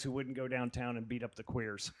the guys who wouldn't go downtown and beat up the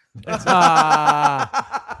queers. That's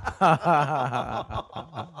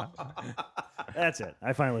it.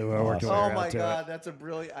 I finally worked my way around my to God, it. that's a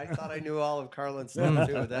brilliant. I thought I knew all of Carlin's stuff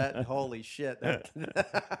too. That holy shit.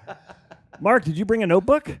 Mark, did you bring a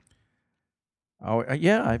notebook? Oh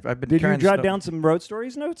yeah, I've been. Did you jot down some road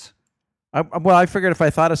stories notes? I figured if I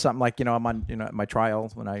thought of something like I'm on my trial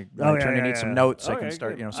when I need some notes, I can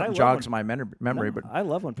start something jogs my memory. But I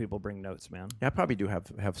love when people bring notes, man. Yeah, I probably do have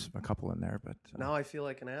a couple in there, but now I feel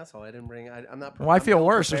like an asshole. I didn't bring. I'm not. Well, I feel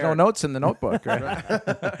worse. There's no notes in the notebook, right?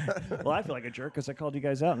 Well, I feel like a jerk because I called you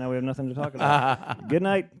guys out. Now we have nothing to talk about. Good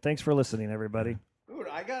night. Thanks for listening, everybody. Dude,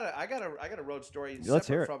 I got a road story. Let's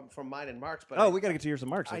hear it. From mine and Mark's. But we got to get to yours and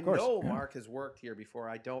Mark's. Of course. I know Mark has worked here before.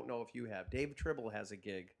 I don't know if you have. Dave Tribble has a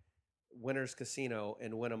gig. Winners Casino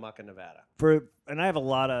in Winnemucca, Nevada. And I have a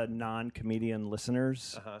lot of non-comedian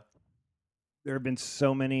listeners. There have been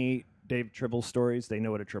so many Dave Tribble stories. They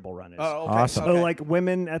know what a Tribble run is. Oh, okay. Awesome. So like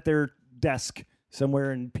women at their desk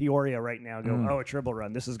somewhere in Peoria right now go, a Tribble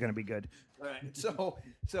run. This is going to be good. All right.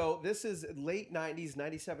 So this is late 90s,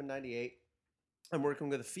 97, 98. I'm working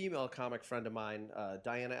with a female comic friend of mine,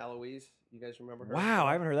 Diana Eloise. You guys remember her? Wow,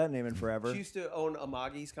 I haven't heard that name in forever. She used to own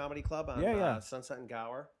Amagi's Comedy Club on Sunset and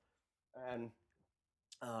Gower. And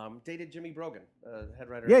dated Jimmy Brogan, head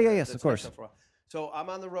writer. Yes, of course. So I'm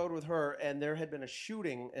on the road with her, and there had been a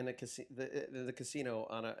shooting in the casino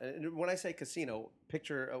and when I say casino,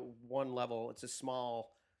 picture one level. It's a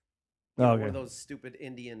small, one of those stupid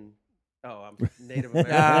Indian. I'm Native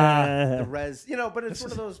American. The res, but it's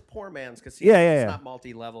one of those poor man's casinos. It's not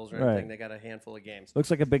multi levels or anything. They got a handful of games.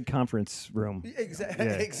 Looks like a big conference room.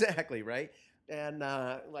 Exactly, right. And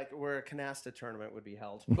like where a canasta tournament would be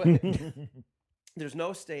held, but there's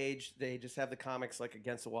no stage. They just have the comics like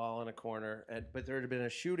against the wall in a corner. But there had been a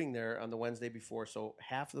shooting there on the Wednesday before, so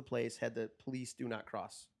half of the place had the police do not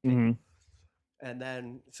cross. Mm-hmm. And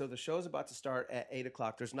then, so the show's about to start at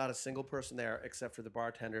 8:00. There's not a single person there except for the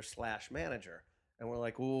bartender / manager. And we're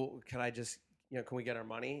like, well, can I just, can we get our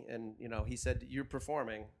money? And he said, you're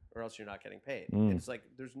performing, or else you're not getting paid. And it's like,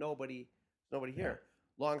 there's nobody here.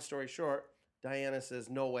 Long story short. Diana says,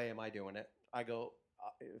 no way am I doing it. I go,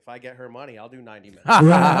 if I get her money, I'll do 90 minutes.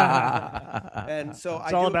 And so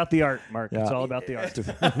it's all about the art, Mark. Yeah. It's all about the art.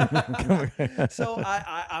 So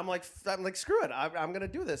I'm like, screw it. I'm going to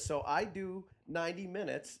do this. So I do 90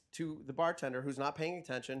 minutes to the bartender who's not paying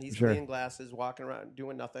attention. He's cleaning glasses, walking around,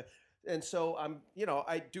 doing nothing. And so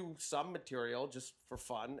I do some material just for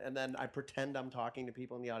fun, and then I pretend I'm talking to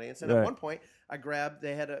people in the audience. And at one point,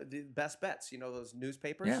 they had the best bets, those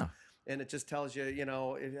newspapers. Yeah. And it just tells you,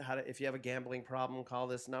 if you have a gambling problem, call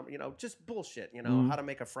this number, just bullshit, how to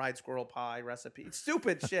make a fried squirrel pie recipe,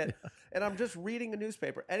 stupid shit. And I'm just reading a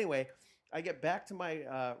newspaper. Anyway, I get back to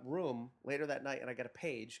my room later that night, and I get a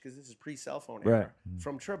page, because this is pre-cell phone era,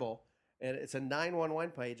 from Tribble. And it's a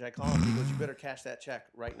 911 page. I call him. He goes, "You better cash that check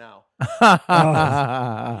right now.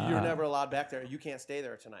 You're never allowed back there. You can't stay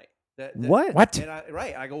there tonight." What? And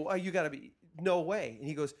I go, "Oh, you got to be no way." And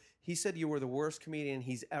he goes, "He said you were the worst comedian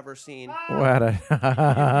he's ever seen. What you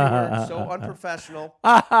were so unprofessional.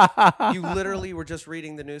 You literally were just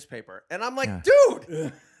reading the newspaper." And I'm like, "Dude,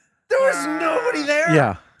 there was nobody there.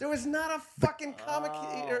 Yeah. There was not a fucking comic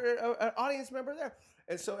or an audience member there."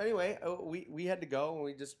 And so anyway, we had to go, and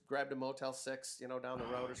we just grabbed a Motel 6, down the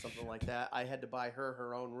road or something like that. I had to buy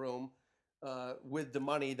her own room with the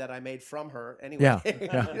money that I made from her anyway. Yeah. You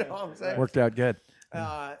know what I'm saying? Worked out good.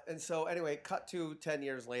 And so anyway, cut to 10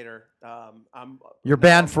 years later. You're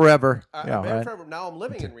banned forever. I'm Yeah, banned right? forever. Now I'm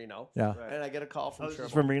living in Reno. Yeah. And I get a call from Tribble.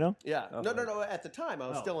 From Reno? Yeah. Oh, No. At the time, I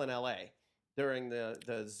was still in L.A. during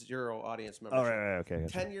the zero audience membership. Oh, right, okay.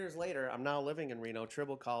 10 years later, I'm now living in Reno.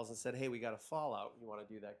 Tribble calls and said, "Hey, we got a fallout. You want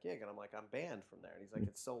to do that gig?" And I'm like, "I'm banned from there." And he's like,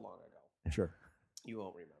 "It's so long ago. Sure. You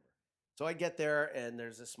won't remember." So I get there, and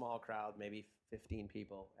there's a small crowd, maybe 15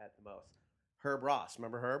 people at the most. Herb Ross,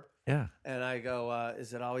 remember Herb? Yeah. And I go,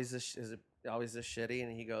 "Is it always this shitty?"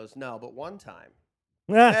 And he goes, "No, but one time."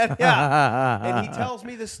 And he tells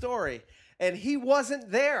me the story. And he wasn't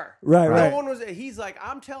there. Right. No one was there. He's like,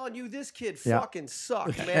 "I'm telling you, this kid fucking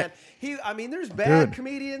sucks, man." There's bad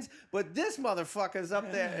comedians, but this motherfucker's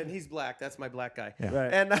up there. And he's black. That's my black guy. Yeah.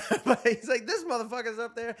 Right. And but he's like, "This motherfucker's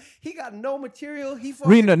up there. He got no material. He fucking,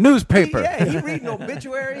 Reading a newspaper. he reading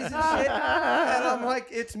obituaries and shit." And I'm like,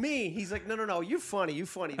 "It's me." He's like, No. You're funny. This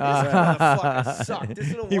motherfucker sucked. This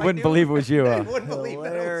little He white wouldn't dude, believe it was you. He wouldn't believe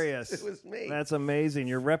Hilarious. it was me. That's amazing.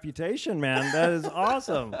 Your reputation, man. That is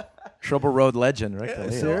awesome. Trouble Road legend, right? So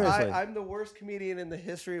Seriously. I'm the worst comedian in the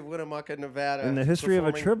history of Winnemucca, Nevada. In the history of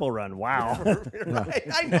a Tribble run. Wow. Right?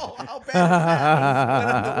 I know how bad is that.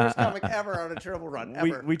 But I'm the worst comic ever on a Tribble run.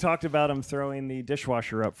 Ever. We talked about him throwing the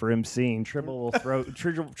dishwasher up for emceeing. Tribble will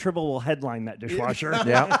Tribble will headline that dishwasher.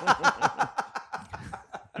 Yeah.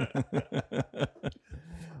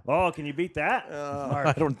 Oh, can you beat that?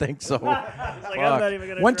 I don't think so. He's like, I'm not even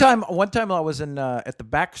gonna One try. time I was in at the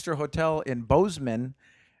Baxter Hotel in Bozeman.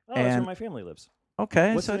 Oh, that's where and my family lives.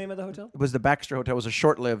 okay, What's so the name of the hotel? it was the Baxter Hotel. It was a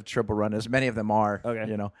short-lived Tribble run, as many of them are.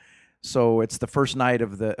 Okay. So it's the first night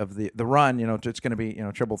of the run. It's going to be.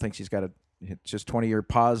 Tribble thinks he's got just 20-year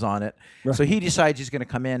pause on it. Right. So he decides he's going to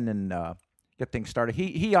come in and get things started.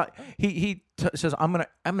 He says, I'm gonna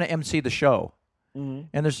MC the show. Mm-hmm.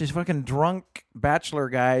 And there's these fucking drunk bachelor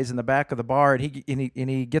guys in the back of the bar, and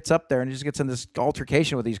he gets up there and he just gets in this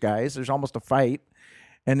altercation with these guys. There's almost a fight,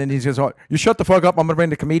 and then he says, "Oh, you shut the fuck up! I'm gonna bring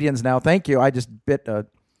the comedians now. Thank you. I just bit a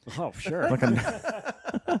Oh, sure.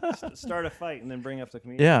 fucking Start a fight and then bring up the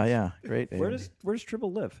comedian. yeah, great. Where does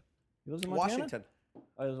Tribble live? He lives in Montana? Washington.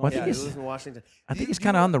 Oh, he lives in Well, I Yeah, think he Montana. lives in Washington. I think he's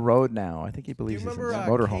kind of on the road now. I think he Do you believes he's in remember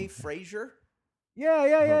a Kay motorhome. Frazier? Yeah.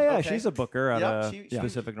 Okay. She's a booker out Yep, of she-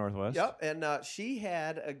 Pacific Northwest. Yep, and she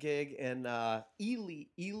had a gig in Ely,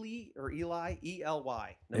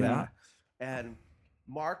 E-L-Y, Nevada. And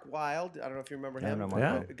Mark Wild, I don't know if you remember I him. know Mark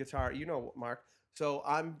Wild. Guitar, Mark. So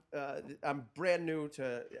I'm brand new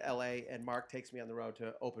to LA, and Mark takes me on the road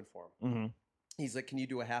to open for him. Mm-hmm. He's like, "Can you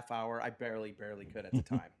do a half hour?" I barely could at the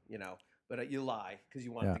time, but you lie because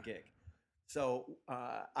you want the gig. So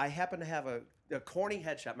I happen to have a corny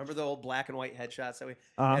headshot. Remember the old black and white headshots that we?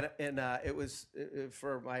 And it was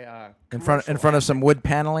for my In front of some wood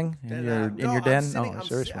paneling in your den. Seriously,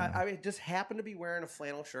 Seriously. I just happened to be wearing a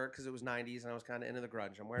flannel shirt because it was '90s and I was kind of into the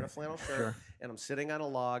grunge. I'm wearing a flannel shirt and I'm sitting on a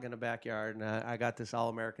log in a backyard and I got this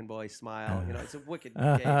all-American boy smile. It's a wicked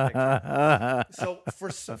gay picture. So for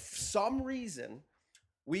some reason,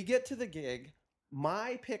 we get to the gig.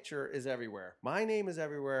 My picture is everywhere. My name is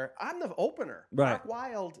everywhere. I'm the opener. Right. Mark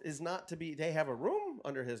Wild is not to be. They have a room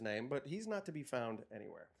under his name, but he's not to be found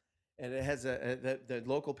anywhere. And it has the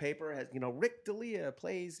local paper has Rick D'Elia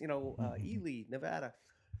plays Ely, Nevada.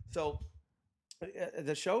 So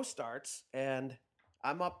the show starts and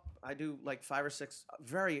I'm up. I do like 5 or 6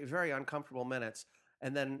 very very uncomfortable minutes.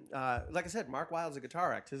 And then, like I said, Mark Wild's a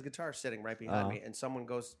guitar act. His guitar's sitting right behind me, and someone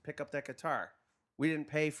goes, "Pick up that guitar. We didn't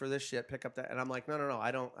pay for this shit. Pick up that." And I'm like, no,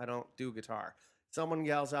 I don't do guitar. Someone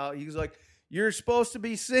yells out. He's like, "You're supposed to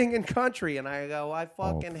be singing country." And I go, "I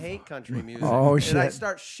fucking hate country music." Oh, and I shit.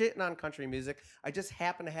 start shitting on country music. I just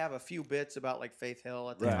happen to have a few bits about like Faith Hill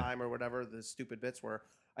at the time or whatever the stupid bits were.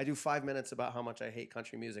 I do 5 minutes about how much I hate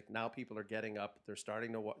country music. Now people are getting up. They're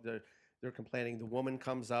starting to they're complaining. The woman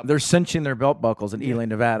comes up. They're cinching their belt buckles in Ely,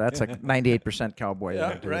 Nevada. That's like 98% cowboy. Yeah,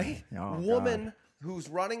 there, dude. right? Oh, Woman God. who's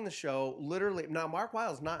running the show literally now. Mark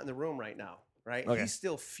Wild's not in the room right now, right? Okay. He's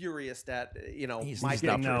still furious that He's my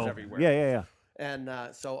stuff. pictures No. everywhere. Yeah. And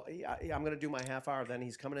so I'm going to do my half hour. Then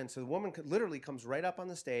he's coming in. So the woman literally comes right up on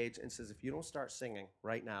the stage and says, "If you don't start singing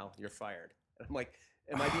right now, you're fired." And I'm like,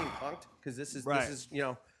 "Am I being punked? Because this is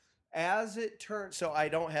As it turns, so I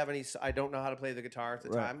don't know how to play the guitar at the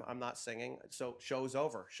time. I'm not singing. So show's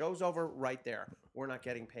over. Show's over right there. We're not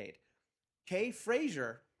getting paid. Kay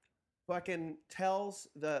Frazier fucking tells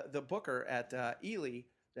the booker at Ely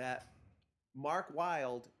that Mark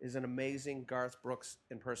Wilde is an amazing Garth Brooks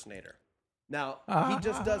impersonator. Now, he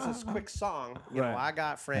just does this quick song. You know, I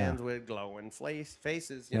got friends with glowing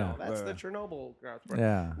faces. You know, that's the Chernobyl Garth Brooks.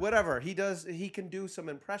 Yeah. Whatever. He can do some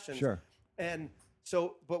impressions. Sure. And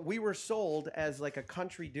so, but we were sold as like a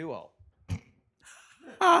country duo.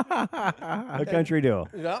 A country duo.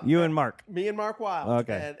 Yep. You and Mark. Me and Mark Wilde.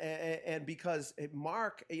 Okay. And because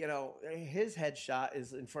Mark, you know, his headshot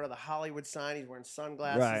is in front of the Hollywood sign. He's wearing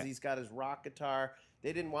sunglasses. Right. He's got his rock guitar.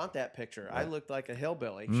 They didn't want that picture. Right. I looked like a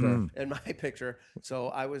hillbilly in my picture, so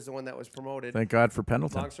I was the one that was promoted. Thank God for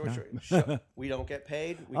Pendleton. Long story short, we don't get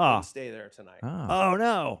paid. We couldn't stay there tonight. Oh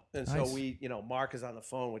no! And so we, you know, Mark is on the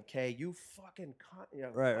phone with Kay. You fucking you know,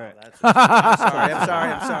 right.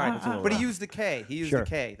 I'm sorry. But he used the K. He used the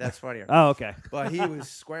K. That's funnier. Oh, okay. But he was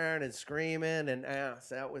swearing and screaming, and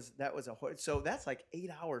that was so that's like 8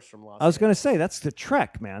 hours from Los Angeles. I was going to say that's the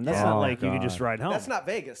trek, man. That's not like you can just ride home. That's not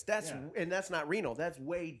Vegas. And that's not Reno. That's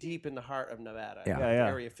way deep in the heart of Nevada.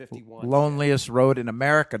 Area 51. Loneliest road in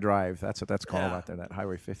America drive. That's what that's called out there. That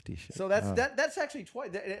Highway 50 shit. So that's actually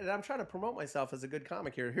twice. And I'm trying to promote myself as a good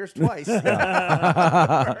comic here. Here's twice. I'm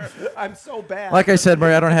so bad. Like I said,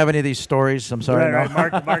 Murray, I don't have any of these stories. I'm sorry. Right.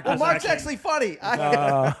 Mark's actually funny.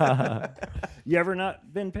 You ever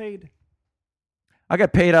not been paid? I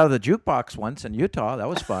got paid out of the jukebox once in Utah. That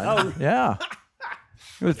was fun. Yeah.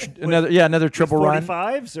 Another triple run.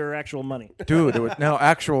 45s or actual money? Dude, it was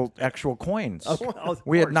actual coins.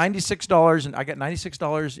 We had $96, and I got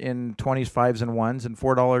 $96 in 20s, 5s, and 1s, and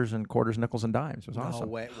 $4 in quarters, nickels, and dimes. It was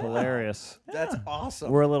awesome. Wow. Hilarious. That's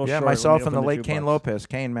awesome. We're a little short. Myself and the late Kane Lopez.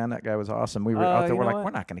 Kane, man, that guy was awesome. We were out there. We're like,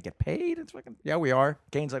 we're not going to get paid. It's fucking we are.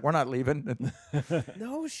 Kane's like, we're not leaving.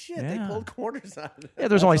 No shit. They pulled quarters out of it. Yeah,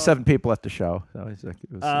 there's only 7 people at the show. So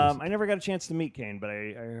I never got a chance to meet Kane, but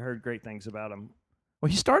I heard great things about him. Well,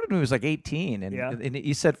 he started when he was like 18, and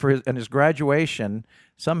he said his graduation,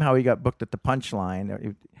 somehow he got booked at the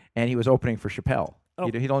Punchline, and he was opening for Chappelle. Oh.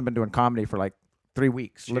 He'd only been doing comedy for like 3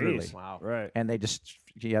 weeks, literally. Wow. Right. And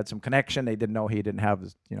he had some connection. They didn't know he didn't have,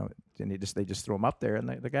 and they just threw him up there. And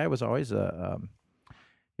the guy was always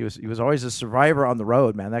he was always a survivor on the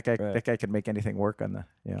road, man. That guy could make anything work on the.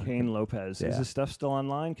 Kane Lopez. Is his stuff still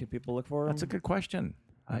online? Can people look for him? That's a good question.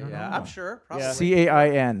 I'm sure. Probably.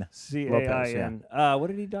 Cain. Cain. What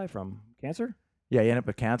did he die from? Cancer? Yeah, he ended up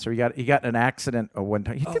with cancer. He got an accident one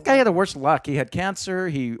time. The guy had the worst luck. He had cancer.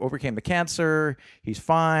 He overcame the cancer. He's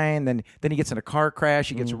fine. Then he gets in a car crash.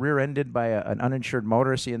 He gets rear-ended by an uninsured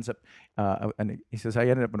motorist. He ends up, and he says, I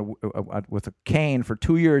ended up with a cane for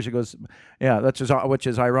 2 years. He goes, which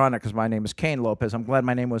is ironic because my name is Kane Lopez. I'm glad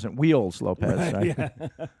my name wasn't Wheels Lopez. Right? Yeah.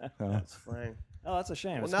 That's fine. Oh, that's a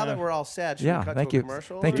shame. Well, now that we're all sad, should we cut to a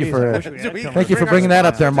commercial? Thank you for bringing that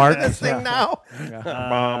up there, Mark. This thing now.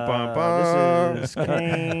 This is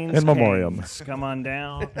Kane's in memoriam. Come on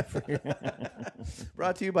down.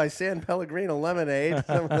 Brought to you by San Pellegrino Lemonade,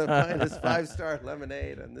 some of the finest 5-star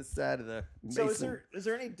lemonade on this side of the Mason. So is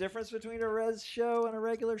there any difference between a res show and a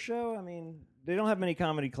regular show? I mean, they don't have many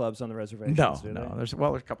comedy clubs on the reservations, do they? There's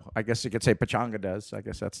a couple. I guess you could say Pachanga does. I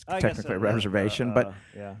guess that's technically a reservation, but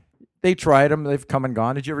yeah. They tried them. They've come and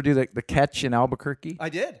gone. Did you ever do the Catch in Albuquerque? I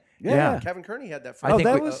did. Yeah. Kevin Kearney had that.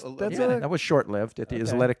 That was short-lived at the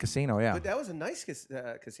Isleta Casino. Yeah, but that was a nice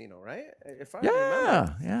casino, right? If I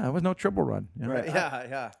remember. Yeah. It was no triple run. Yeah. Right.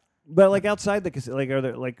 Yeah. But like outside the casino, like are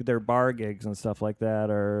there like their bar gigs and stuff like that,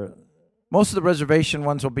 or most of the reservation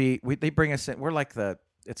ones will be. They bring us in. We're like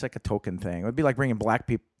it's like a token thing. It would be like bringing black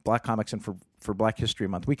comics in for Black History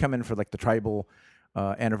Month. We come in for like the tribal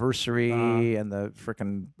anniversary and the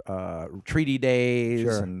frickin' treaty days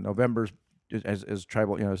and November's as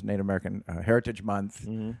tribal, as Native American Heritage Month.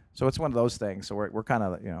 Mm-hmm. So it's one of those things. So we're kind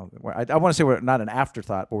of, I want to say we're not an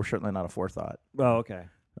afterthought, but we're certainly not a forethought. Oh, okay.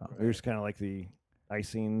 You're just kind of like the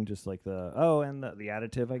icing, just like the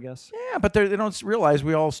additive, I guess. Yeah, but they don't realize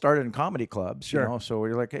we all started in comedy clubs. Sure. So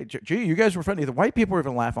we're like, hey, gee, you guys were funny. The white people were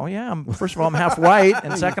even laughing. Oh yeah, first of all, I'm half white,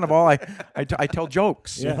 and second of all, I tell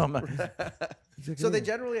jokes. Yeah. So they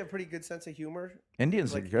generally have pretty good sense of humor.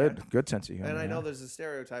 Indians are good sense of humor. And I know there's a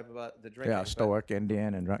stereotype about the drinking. Yeah, stoic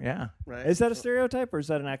Indian and drunk. Yeah. Right. Is that a stereotype or is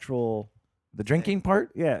that an actual? The drinking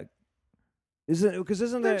part? Yeah.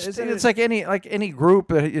 It's like any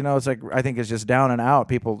group, it's like, I think it's just down and out.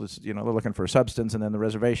 People just, they're looking for a substance, and then the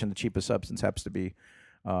reservation, the cheapest substance happens to be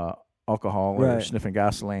alcohol or sniffing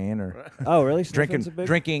gasoline or really?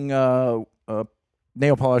 drinking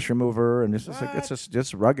nail polish remover, and it's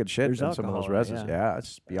just rugged shit in some of those reses. Yeah,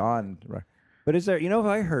 it's beyond. But is there, who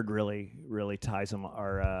I heard really, really ties them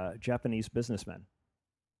are Japanese businessmen.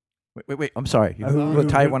 Wait, I'm sorry.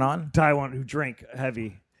 Taiwan who drink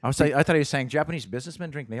heavy. I thought he was saying Japanese businessmen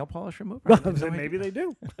drink nail polish remover. Maybe they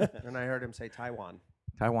do. And I heard him say Taiwan.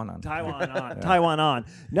 Taiwan on. Taiwan on.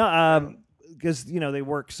 No, because they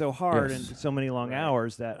work so hard and so many long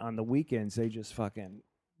hours that on the weekends they just fucking.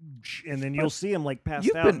 And then you'll see them like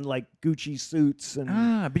passed out in like Gucci suits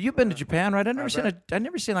and. But you've been to Japan, right? I've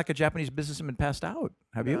never seen like a Japanese businessman passed out.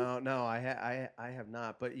 Have you? No, I have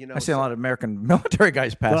not. But I see a lot of American military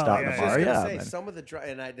guys passed out in the bar. Say, some of the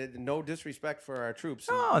and I did no disrespect for our troops.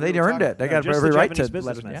 No, they earned it. They got every right to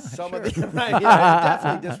businessmen. Some of the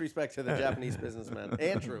definitely disrespect to the Japanese businessmen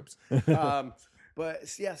and troops. But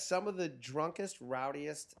yeah, some of the drunkest,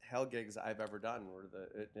 rowdiest hell gigs I've ever done were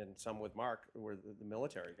and some with Mark were the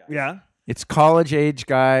military guys. Yeah, it's college age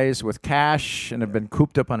guys with cash and have been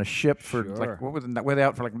cooped up on a ship for were they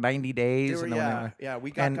out for like 90 days? We got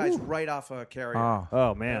guys right off a carrier.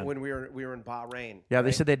 Oh man, when we were in Bahrain. Yeah, right?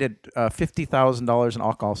 They said they did $50,000 in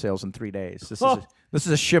alcohol sales in 3 days. This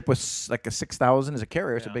is a ship with like a 6,000 as a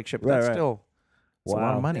carrier. It's a big ship, but that's still a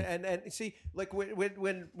lot of money. And see, like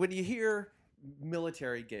when you hear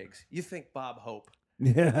military gigs, you think Bob Hope.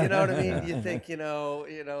 Yeah. You know what I mean? You think, you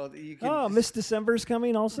can. Miss December's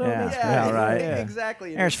coming also? Yeah, right. Yeah.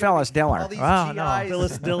 Exactly. There's Phyllis Diller. All these GIs.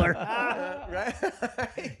 Phyllis Diller. Right?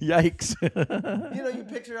 Yikes. You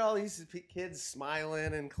picture all these kids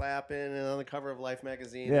smiling and clapping and on the cover of Life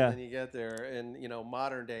magazine, and then you get there and,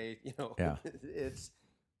 modern day, it's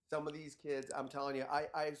some of these kids, I'm telling you,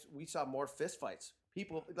 we saw more fist fights.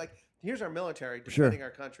 People, like, here's our military defending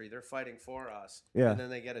our country. They're fighting for us. Yeah. And then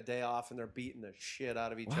they get a day off and they're beating the shit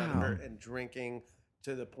out of each other and drinking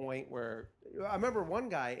to the point where I remember one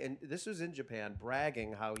guy, and this was in Japan,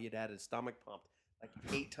 bragging how he'd had his stomach pumped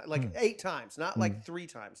like 8 times, not like 3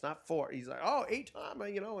 times, not 4. He's like, 8 times,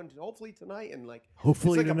 and hopefully tonight, and like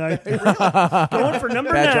hopefully tonight, going for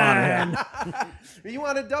number 9. He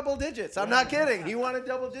wanted double digits. I'm not kidding. He wanted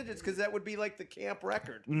double digits because that would be like the camp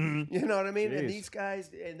record. Mm-hmm. You know what I mean? Jeez. And these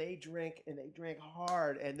guys, and they drink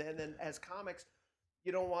hard, and then as comics,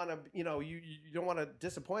 you don't want to, you don't want to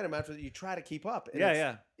disappoint them after you try to keep up.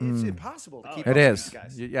 And it's impossible to keep up with these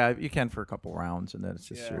guys. You can for a couple rounds, and then it's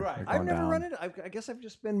just right. I've never run it. I guess I've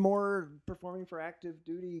just been more performing for active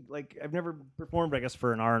duty. Like I've never performed, I guess,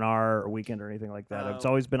 for an R&R or weekend or anything like that. It's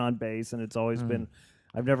always been on base, and it's always been.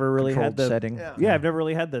 I've never really controlled had the setting. Yeah, I've never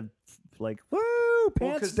really had the like. Woo,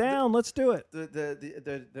 pants down. Let's do it.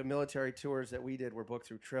 The military tours that we did were booked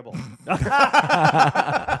through Tribble.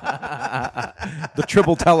 The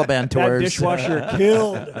Tribble Taliban tours. That dishwasher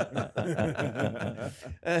killed.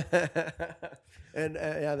 And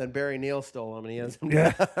then Barry Neal stole him, and he has him.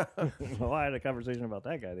 Yeah. Well, I had a conversation about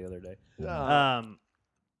that guy the other day.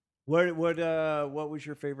 What was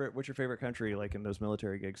your favorite? What's your favorite country like in those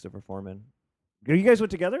military gigs to perform in? You guys went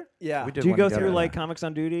together? Yeah. We did. Do you go through like Comics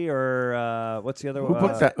on Duty or what's the other one? Who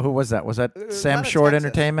booked that? Who was that? Was that Sam Short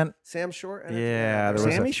Entertainment? Sam Short? Yeah. There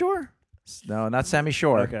was Sammy Shore? No, not Sammy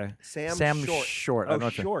Shore. Okay. Sam Oh, Short.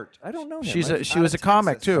 Short. I don't know him. She was a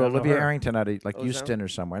comic Texas. too, Olivia Arrington out of like Houston or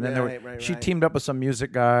somewhere. And then she teamed up with some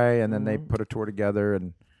music guy, and then they put a tour together.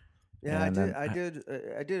 And I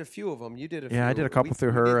did a few of them. You did a few. Yeah, I did a couple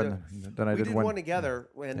through her, and then I did one. We did one together,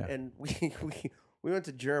 and we went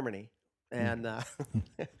to Germany. And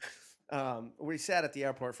we sat at the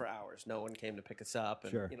airport for hours. No one came to pick us up.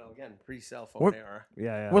 And, again, pre-cell phone era.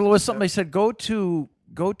 Yeah. Well, it was something they said, go to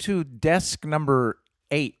desk number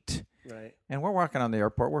 8. Right. And we're walking on the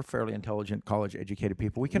airport. We're fairly intelligent, college-educated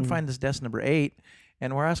people. We can find this desk number 8.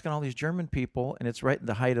 And we're asking all these German people, and it's right in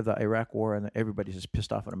the height of the Iraq War, and everybody's just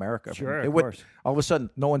pissed off at America. Sure, of course. All of a sudden,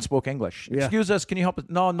 no one spoke English. Yeah. Excuse us, can you help us?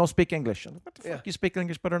 No speak English. What the fuck? You speak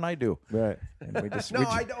English better than I do. Right. And we just,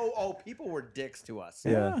 people were dicks to us.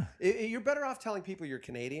 Yeah. You're better off telling people you're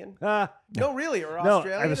Canadian. No, really, or no,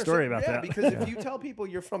 Australian. I have a story about that. Because if you tell people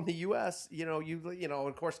you're from the U.S.,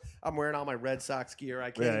 of course, I'm wearing all my Red Sox gear. I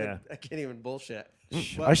can't even bullshit.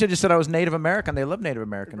 But, I should have just said I was Native American. They love Native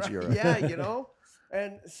Americans right, here. Yeah,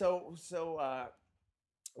 And so,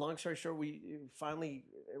 long story short, we finally,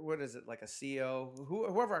 what is it, like a CEO,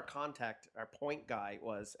 whoever our point guy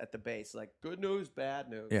was at the base, like, good news, bad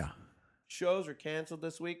news. Yeah. Shows are canceled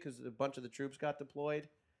this week because a bunch of the troops got deployed.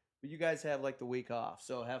 But you guys have like the week off,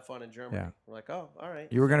 so have fun in Germany. Yeah. We're like, oh, all right.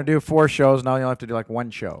 You were going to do 4 shows. Now you'll have to do like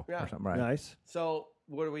 1 show or something, right? Nice. So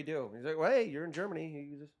what do we do? He's like, well, hey, you're in Germany.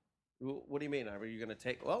 What do you mean? Are you going to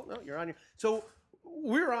take? Well, no, you're on your. So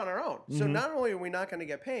we're on our own. So not only are we not going to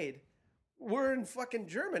get paid, we're in fucking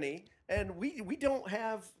Germany, and we don't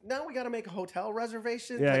have. Now we got to make a hotel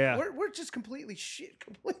reservation. Yeah, We're just completely shit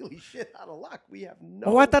out of luck. We have no.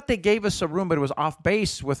 Oh, I thought they gave us a room, but it was off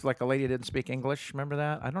base with like a lady that didn't speak English. Remember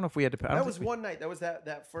that? I don't know if we had to. That was one night. That was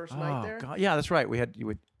that first night there. God. Yeah, that's right.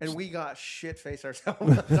 And we got shit faced ourselves.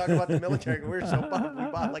 Talking about the military. We were so bummed.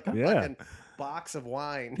 We bought like a fucking box of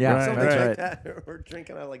wine. Yeah, something that's like right. that. We're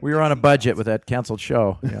drinking out of like. We were on a Dixie budget cups. with that canceled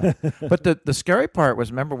show. Yeah. But the scary part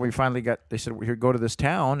was, remember, we finally got. They said we could go to this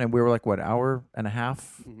town, and we were like what, hour and a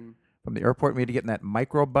half from the airport. We had to get in that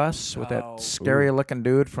microbus with that scary looking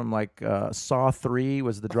dude from like Saw 3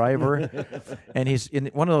 was the driver, and he's in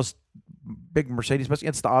one of those big Mercedes bus.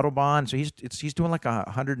 It's the Autobahn, so he's doing like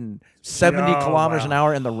 170 kilometers an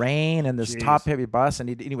hour in the rain in this top heavy bus, and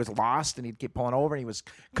he was lost, and he'd keep pulling over, and he was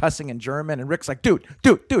cussing in German, and Rick's like, dude,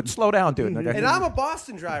 slow down, dude. And I'm a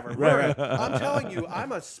Boston driver. Right. I'm telling you,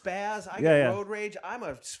 I'm a spaz. I get road rage. I'm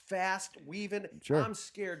a fast weaving. I'm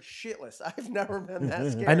scared shitless. I've never been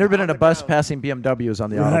that scared. I've never been in a bus passing BMWs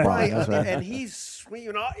on the Autobahn. Right. That's right. And he's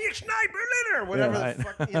screaming, "Ich Berliner," whatever the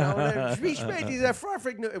fuck, you know. And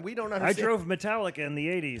we don't understand. I drove Metallica in the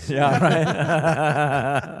 80s. Yeah,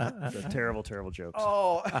 right. It's a terrible, terrible joke.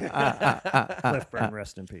 Oh. Cliff Burn,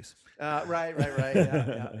 rest in peace. Right.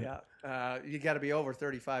 Yeah. You got to be over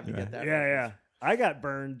 35 to get that. Yeah. I got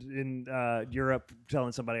burned in Europe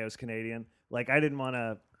telling somebody I was Canadian. Like, I didn't want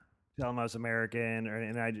to tell them I was American,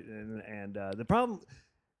 and the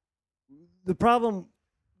problem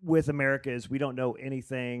with America is we don't know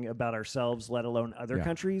anything about ourselves, let alone other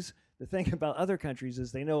countries. The thing about other countries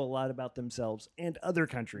is they know a lot about themselves and other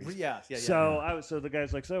countries. Yeah. So the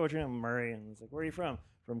guy's like, so what's your name? Murray. And he's like, where are you from?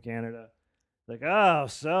 From Canada. Like, oh,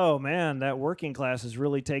 so, man, that working class has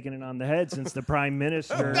really taken it on the head since the prime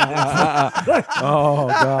minister. Oh,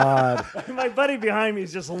 God. My buddy behind me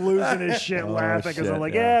is just losing his shit laughing because I'm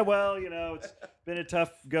like, it's been a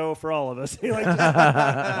tough go for all of us. But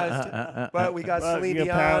we got Celine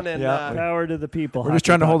Dion and power to the people. We're just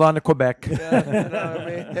trying to hold on to Quebec. The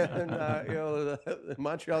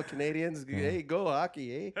Montreal Canadiens, hey, go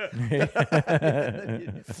hockey, eh?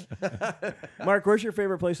 Mark, where's your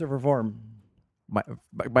favorite place to perform?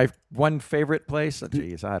 My one favorite place.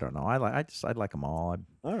 Geez, I don't know. I like them all.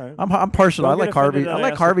 All right. I'm partial. I like Harvey. I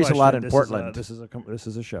like Harvey's a lot in Portland. This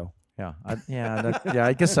is a show. Yeah. I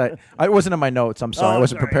guess I wasn't in my notes. I'm sorry. I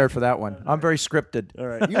wasn't prepared for that one. I'm very scripted. All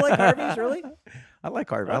right. You like Harvey's, really? I like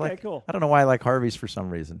Harvey. Okay, cool. I don't know why I like Harvey's for some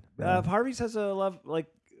reason. Harvey's has a love. Like,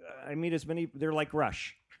 I meet as many. They're like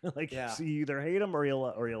Rush. So you either hate them or you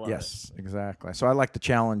love it. Yes, exactly. So I like the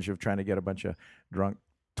challenge of trying to get a bunch of drunk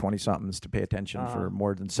 20-somethings to pay attention for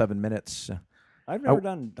more than 7 minutes. I've never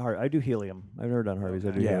done. I do Helium. I've never done Harvey's.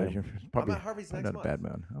 I do Helium. Probably I'm at Harvey's next not month. a bad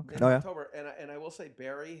moon. Okay. In October, and I will say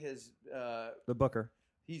Barry, his the Booker.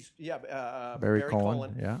 He's Barry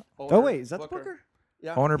Cohen. Yeah. Owner, is that the Booker?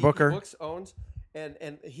 Yeah. Owner Booker. He books, owns, and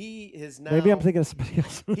he is now. Maybe I'm thinking of somebody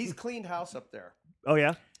else. He's cleaned house up there. Oh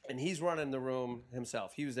yeah. And he's running the room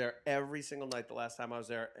himself. He was there every single night the last time I was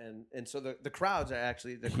there, and so the crowds are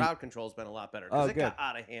actually crowd control's been a lot better because it got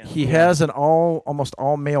out of hand. He has an almost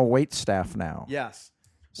all male wait staff now. Yes.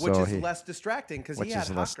 So which is less distracting because he had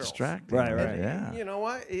hot girls. Distracting. Right. And you know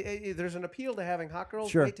what? There's an appeal to having hot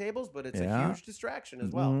girls wait tables, but it's a huge distraction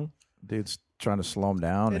as well. Mm-hmm. Dude's trying to slow him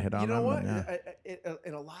down and hit on him. You know what?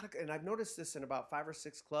 In a lot of, and I've noticed this in about 5 or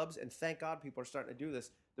 6 clubs, and thank God people are starting to do this.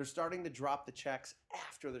 They're starting to drop the checks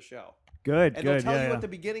after the show. Good. And they'll tell you at the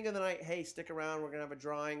beginning of the night, hey, stick around. We're gonna have a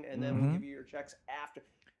drawing, and then we'll give you your checks after.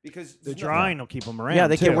 Because the drawing will keep them around. Yeah,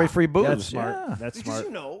 they give away free booze. That's smart. Yeah. That's because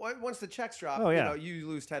smart. once the checks drop, you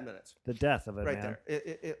lose 10 minutes. The death of it, right man.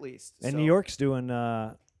 there, at least. And New York's doing.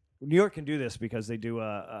 New York can do this because they do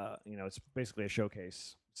it's basically a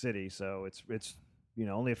showcase city, so it's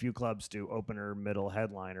only a few clubs do opener, middle,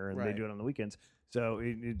 headliner, and they do it on the weekends. So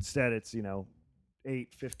instead, it's 8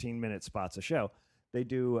 15-minute spots a show. They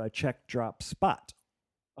do a check drop spot.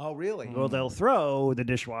 Oh, really? Well, they'll throw the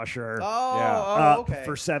dishwasher okay.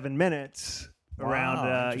 for 7 minutes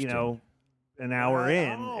around, an hour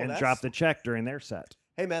in and drop the check during their set.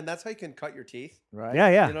 Hey, man, that's how you can cut your teeth. Right?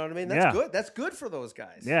 Yeah. You know what I mean? That's good. That's good for those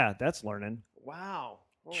guys. Yeah, that's learning. Wow.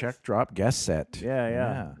 Check drop guest set.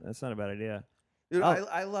 Yeah. That's not a bad idea. Dude,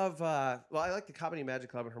 I love, I like the Comedy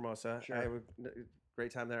Magic Club in Hermosa. Sure. I have a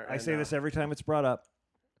great time there. I say this every time it's brought up.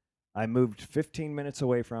 I moved 15 minutes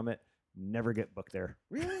away from it. Never get booked there.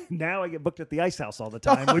 Really? Now I get booked at the Ice House all the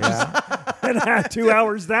time, which is 2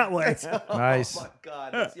 hours that way. Nice. Oh my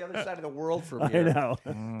God, that's the other side of the world from I here. know.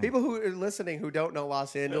 People who are listening who don't know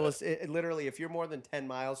Los Angeles, it literally, if you're more than 10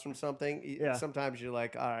 miles from something, sometimes you're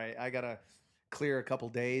like, all right, I gotta clear a couple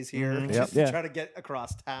days here just to try to get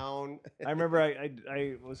across town. I remember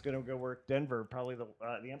I was going to go work Denver, probably the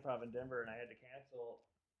Improv in Denver, and I had to cancel.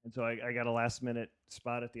 And so I got a last minute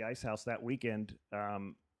spot at the Ice House that weekend.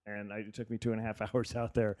 And it took me 2.5 hours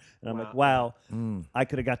out there. And I'm like, wow, I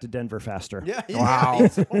could have got to Denver faster. Yeah. Wow.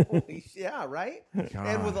 Yeah, right? God.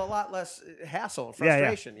 And with a lot less hassle and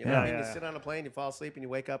frustration. Yeah. You know, you sit on a plane, you fall asleep, and you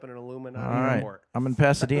wake up in an Illuminati All right. work. I'm in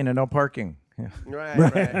Pasadena, no parking. Yeah.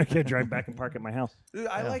 Right. I can't drive back and park at my house. Dude,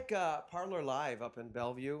 I like Parlor Live up in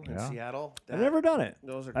Bellevue in Seattle. I've never done it.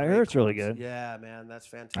 Those are I great heard it's really clubs. good. Yeah, man, that's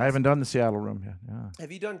fantastic. I haven't done the Seattle room yet. Yeah.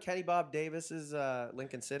 Have you done Kenny Bob Davis's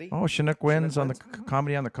Lincoln City? Oh, Chinook Winds on the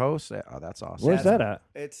Comedy on the Coast. Oh, that's awesome. Where's that at?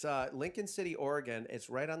 It's Lincoln City, Oregon. It's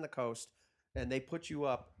right on the coast, and they put you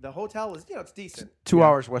up. The hotel is, it's decent. 2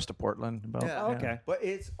 hours west of Portland. About, Yeah. Oh, okay. But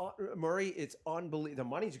it's Murray. It's unbelievable. The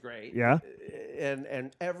money's great. Yeah.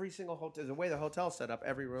 And every single hotel, the way the hotel's set up,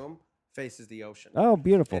 every room faces the ocean. Oh,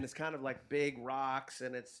 beautiful. And it's kind of like big rocks,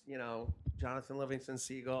 and it's Jonathan Livingston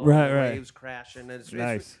Seagull, Right, and the right. waves crashing. And it's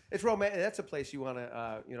Nice. It's romantic. That's a place you want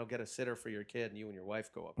to get a sitter for your kid, and you and your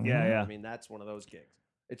wife go up. Yeah, yeah. I mean, that's one of those gigs.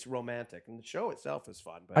 It's romantic, and the show itself is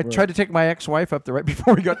fun. But I tried to take my ex-wife up there right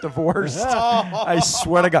before we got divorced. I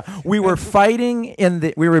swear to God, we were fighting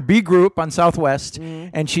we were a B group on Southwest,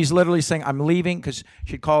 and she's literally saying, "I'm leaving," because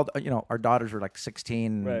she called. Our daughters were like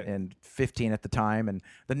 16 and 15 at the time, and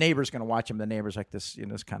the neighbor's going to watch them. The neighbor's like this,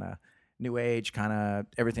 this kind of new age, kind of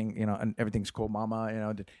everything, and everything's cool,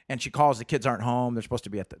 mama, And she calls, the kids aren't home. They're supposed to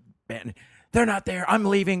be at the band. They're not there. I'm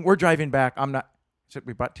leaving. We're driving back. I'm not. So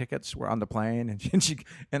we bought tickets. We're on the plane,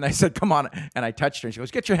 and I said, "Come on!" And I touched her, and she goes,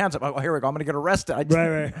 "Get your hands up!" Oh, here we go. I'm going to get arrested.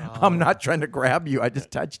 I'm not trying to grab you. I just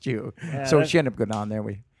touched you. Yeah, so she ended up going on there.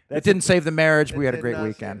 It didn't save the marriage. We had a great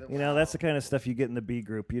weekend. That's the kind of stuff you get in the B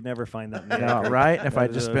group. You'd never find that. Yeah, right. If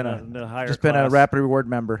I'd just been a Rapid Reward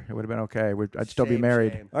member, it would have been okay. I'd still be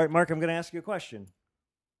married. Shame. All right, Mark, I'm going to ask you a question.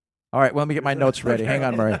 All right, well, let me get my notes ready. Hang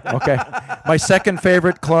on, Murray. Okay. My second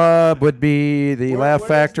favorite club would be the Laugh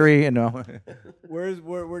Factory. Where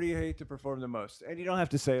do you hate to perform the most? And you don't have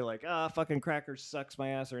to say like, fucking Crackers sucks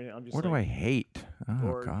my ass or anything. I'm just Where do I hate? Oh,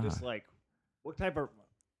 or God. just like, what type of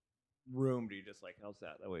room do you just like? How's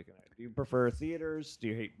that? That way can I? Do you prefer theaters? Do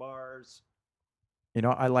you hate bars?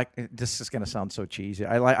 I like. This is gonna sound so cheesy.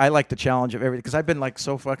 I like the challenge of everything because I've been like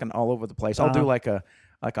so fucking all over the place. I'll do like a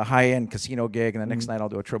high-end casino gig, and the next night I'll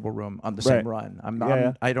do a triple room on the same run.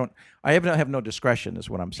 I have no discretion, is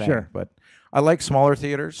what I'm saying. Sure. But I like smaller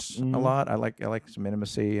theaters a lot. I like some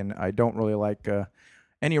intimacy, and I don't really like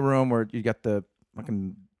any room where you got the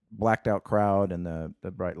fucking blacked out crowd and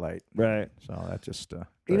the bright light. Right. So that just drives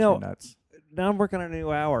me nuts. Now I'm working on a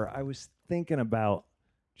new hour. I was thinking about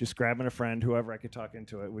just grabbing a friend, whoever I could talk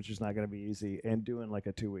into it, which is not going to be easy, and doing like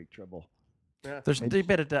a 2-week triple. Yeah. I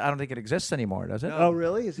don't think it exists anymore, does it? No. Oh,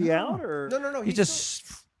 really? Is he out or No. He just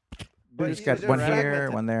got one here,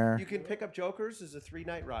 one there. You can pick up Jokers as a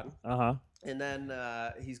 3-night run. And then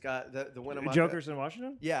he's got the Winnemucca. Jokers in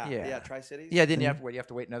Washington? Yeah, Tri-Cities. Yeah, didn't you have to wait? You have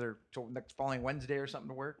to wait till next following Wednesday or something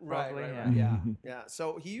to work. Probably. Right. Yeah.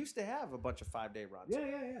 So he used to have a bunch of 5-day runs.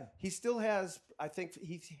 Yeah. He still has. I think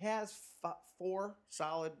he has 4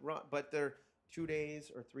 solid runs, but they're 2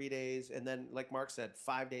 days or 3 days, and then, like Mark said,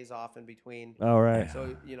 5 days off in between. Oh, right.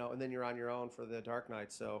 So and then you're on your own for the dark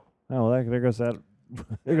night. So. Oh, well, there goes that.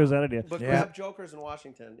 There goes that idea. But grab Jokers in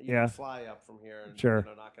Washington. You can fly up from here and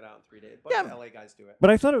knock it out in 3 days. But LA guys do it. But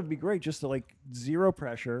I thought it would be great just to like zero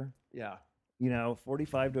pressure. Yeah.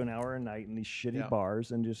 45 to an hour a night in these shitty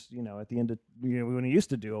bars, and just at the end of when I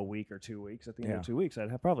used to do a week or 2 weeks, at the end of 2 weeks,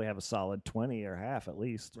 I'd probably have a solid 20 or half at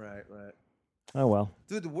least. Right. Oh well.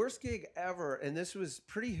 Dude, the worst gig ever, and this was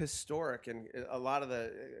pretty historic, and a lot of the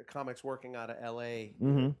comics working out of LA.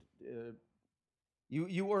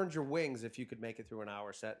 You earned your wings if you could make it through an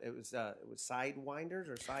hour set. It was Sidewinders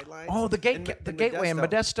or Sidelines. Oh, the Gateway in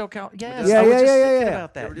Modesto, California. Yes, Yeah. I was just thinking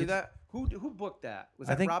about that. You ever do that? Who booked that? Was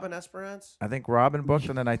that Robin Esperance? I think Robin booked,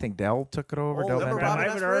 and then I think Dell took it over. Del remember Bennett. Robin I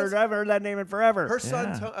haven't heard that name in forever. Her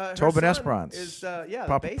son, Tobin Esperance. is the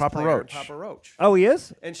bass Papa player Roach. in Papa Roach. Oh, he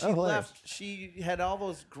is. And she left. She had all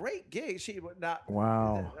those great gigs. She not.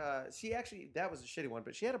 Wow. She actually that was a shitty one,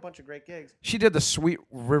 but she had a bunch of great gigs. She did the Sweet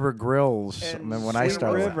River Grills when I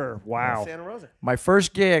started. River. Wow. Santa Rosa. My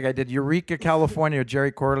first gig, I did Eureka, California with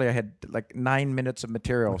Jerry Corley. I had like 9 minutes of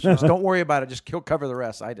material. She goes, "Don't worry about it. Just he'll cover the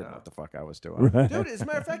rest." I didn't know what the fuck fuck I was doing. Dude, as a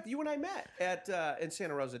matter of fact, you and I met at in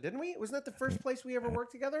Santa Rosa, didn't we? Wasn't that the first place we ever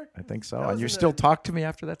worked together? I think so. That And was you in still the- talk to me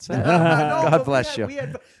after that set? No, God but bless you.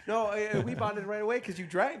 We bonded right away because you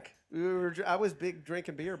drank. I was big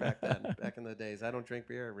drinking beer back then, back in the days. I don't drink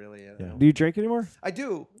beer really. Do you drink anymore? I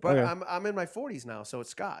do, but Okay. I'm in my 40s now, so it's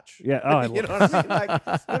Scotch. Yeah. Oh, you know what I mean?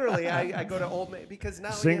 Like literally, I go to Old Man because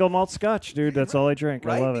now single malt Scotch, dude. That's all I drink.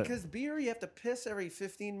 right I love it. because beer you have to piss every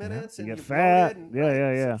 15 minutes and You get bloat fat. it and,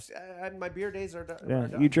 Yeah. My beer days are done. Yeah. are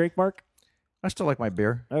done. You drink, Mark? I still like my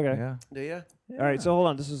beer. Okay. Yeah. Do you? All right. So hold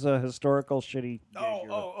on. This is a historical shitty. gig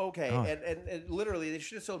you're- Okay. Oh. And literally, they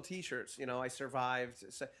should have sold T-shirts. You know, I survived.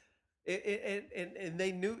 So, and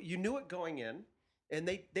they knew you knew it going in, and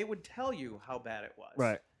they would tell you how bad it was.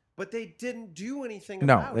 Right. But they didn't do anything.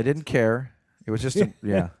 No, about they it. didn't care. It was just,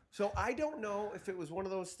 yeah. So I don't know if it was one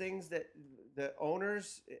of those things that the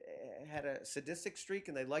owners had a sadistic streak,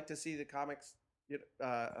 and they'd like to see the comics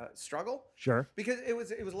struggle. Sure. Because it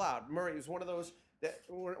was loud. Murray was one of those that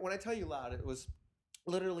when I tell you loud, it was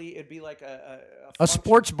literally it'd be like A function.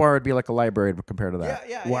 sports bar would be like a library compared to that.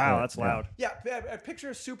 Yeah. Wow, Yeah. that's loud. Yeah, I picture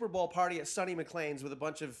a Super Bowl party at Sonny McLean's with a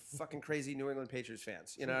bunch of fucking crazy New England Patriots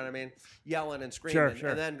fans. You know what I mean? Yelling and screaming, Sure.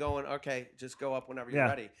 and then going, "Okay, just go up whenever you're Yeah.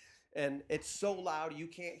 ready." And it's so loud you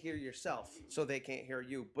can't hear yourself, so they can't hear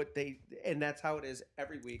you. But and that's how it is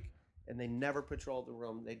every week. And they never patrolled the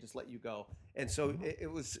room; they just let you go. And so it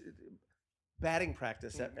was batting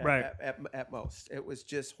practice at most. It was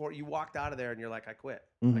just you walked out of there and you're like, I quit.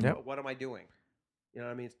 Mhm. Like, Yep. what am I doing? You know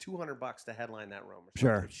what I mean? It's $200 to headline that room. Or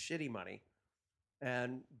Sure. something. Shitty money.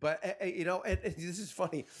 But this is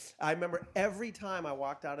funny. I remember every time I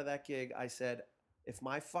walked out of that gig, I said, if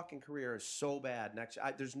my fucking career is so bad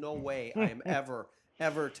there's no way I am ever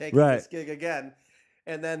taking Right. this gig again.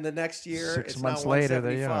 And then the next year, 6 it's months now later,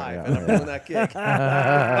 there you are. 175, Yeah. and I'm doing that gig.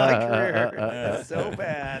 My career is so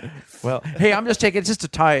bad. Well, hey, I'm just taking it's just a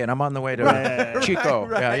tie-in. I'm on the way to Chico.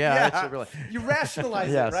 Right, Yeah. It's really, You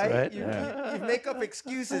rationalize Yes, it, right? right? You make up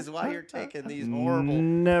excuses while you're taking these horrible.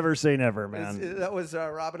 Never say never, man. That was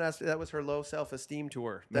Robin asked. That was her low self-esteem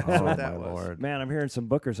tour. That's oh what that my was. Lord. Man, I'm hearing some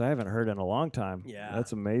bookers I haven't heard in a long time. Yeah,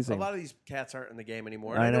 That's A amazing. lot of these cats aren't in the game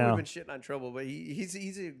anymore. I I know know. we've been shitting on Trouble, but he's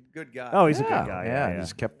a good guy. Oh, he's a Yeah, good guy. Yeah, Yeah.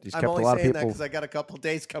 he's kept I'm a only lot of saying that people. because I got a couple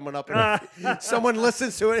days coming up, and if someone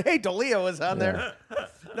listens to it. Hey, DeLeo is on there.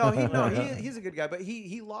 He's a good guy, but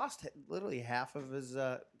he lost literally half of his,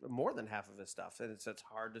 more than half of his stuff, and it's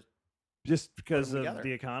hard to. Just because them of together.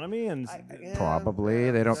 the economy and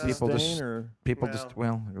Probably they don't. Yeah. People just sustain or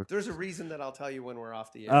well. There's a reason that I'll tell you when we're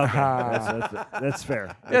off the air. okay. that's fair.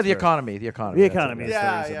 Yeah, That's the fair. economy. The That's it. economy.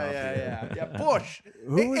 Yeah. Bush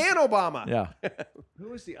Who was- and Obama. Yeah. Who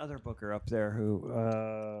was the other booker up there who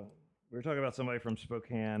we were talking about somebody from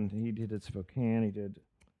Spokane. He did it Spokane. He did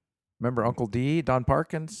Remember Uncle D, Don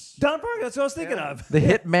Parkins, Don Park. That's what I was thinking Yeah. of. the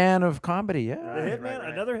hitman of comedy. The Yeah. hitman,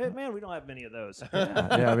 right. another hitman. We don't have many of those.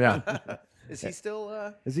 Yeah. Is he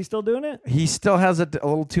still? Is he still doing it? He still has a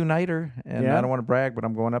little two-nighter, and Yeah? I don't want to brag, but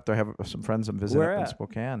I'm going up there. I have some friends I'm visiting Where up in at?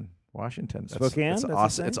 Spokane, Washington. Spokane? It's That's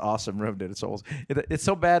awesome. the It's awesome room, dude. It's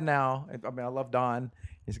so bad now. I mean, I love Don.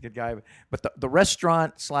 He's a good guy, but the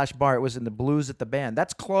restaurant / bar, it was in the Blues at the Band.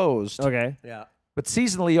 That's closed. Okay. Yeah. But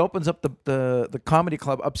seasonally opens up the comedy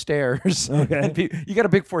club upstairs. Okay. And you got a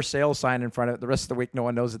big for sale sign in front of it. The rest of the week, no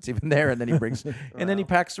one knows it's even there. And then he brings, and then he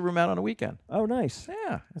packs the room out on a weekend. Oh, nice.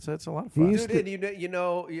 Yeah, it's a lot of fun. He's- Dude, and you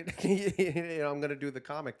know, I'm gonna do the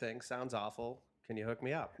comic thing. Sounds awful. Can you hook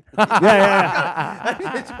me up? Yeah.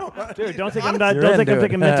 Dude, don't think I'm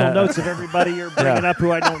taking mental notes of everybody you're bringing up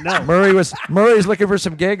who I don't know. Murray's looking for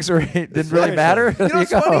some gigs, or it didn't really matter. You know There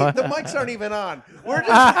what's go. funny? The mics aren't even on. We're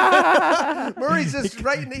just Murray's just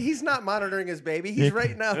writing. He's not monitoring his baby. He's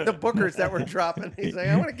writing out the bookers that we're dropping. He's like,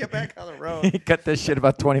 I want to get back on the road. He cut this shit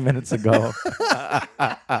about 20 minutes ago.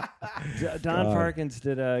 Don Parkins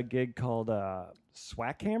did a gig called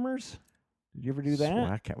Swackhammers. Did you ever do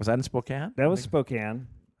that? Was that in Spokane? That was Spokane.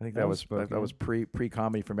 I think that that was was pre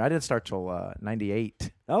comedy for me. I didn't start till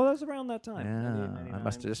 98. Oh, that was around that time. Yeah, 98, I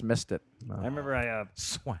must have 99. just missed it. I remember I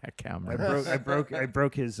Swackhammer.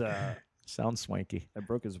 broke his Sounds swanky. I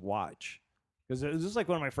broke his watch because it was just like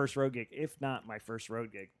one of my first road gig, if not my first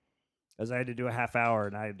road gig, as I had to do a half hour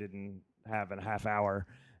and I didn't have a half hour.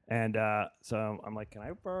 And so I'm like, can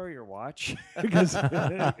I borrow your watch? Because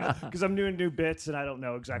I'm doing new bits and I don't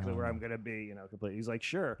know exactly where I'm going to be, completely. He's like,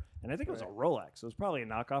 sure. And I think it was a Rolex. It was probably a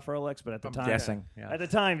knockoff Rolex, but at the I'm time, guessing. Yeah. at the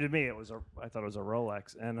time to me, I thought it was a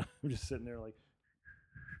Rolex. And I'm just sitting there like,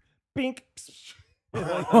 bink.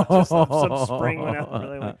 Just some spring went out.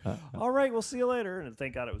 Really like, all right, we'll see you later. And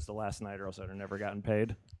thank God it was the last night, or else I'd have never gotten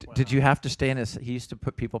paid. Did you have to stay in his? He used to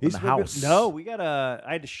put people up in the house. No, I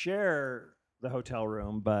had to share the hotel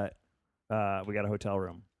room, but we got a hotel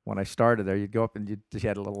room. When I started there, you'd go up and you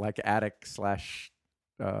had a little like attic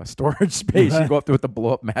 / storage space. You go up there with a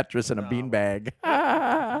blow up mattress and a beanbag.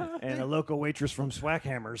 And a local waitress from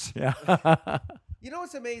Swackhammers. Yeah. You know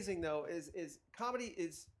what's amazing though is comedy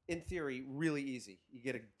is in theory really easy. You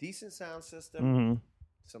get a decent sound system,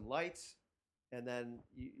 some lights, and then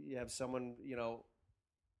you have someone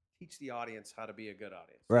teach the audience how to be a good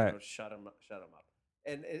audience. Right. Shut them up.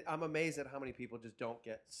 And I'm amazed at how many people just don't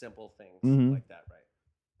get simple things like that right.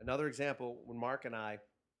 Another example, when Mark and I,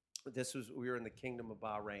 we were in the Kingdom of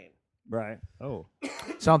Bahrain. Right. Oh.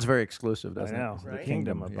 Sounds very exclusive, doesn't I know. it? Right? The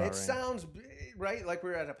Kingdom of Bahrain. It sounds, right, like we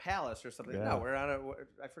were at a palace or something. Yeah. No, we're on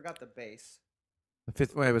I forgot the base.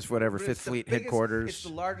 It was whatever, It's Fifth the Fleet biggest- headquarters. It's the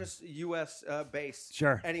largest U.S. Base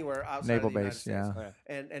Sure. anywhere outside Naval of the base, United States.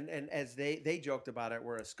 yeah. And as they joked about it,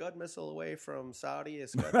 we're a Scud missile away from Saudi, a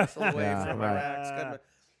Scud missile away Yeah, from right. Iraq.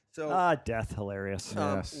 So Death, hilarious.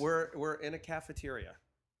 Yes. we're in a cafeteria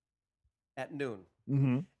at noon.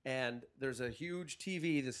 Mm-hmm. And there's a huge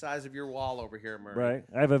TV the size of your wall over here, Murray. Right.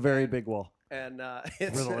 I have a very big wall And for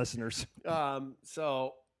it's the listeners.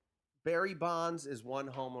 so Barry Bonds is one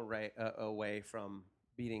home away from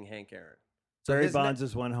beating Hank Aaron. So Barry his Bonds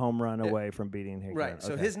is one home run away from beating Hank right. Aaron.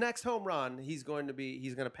 So Okay. his next home run, he's going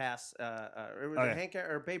to pass Hank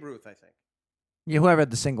Aaron or Babe Ruth, I think. Yeah, whoever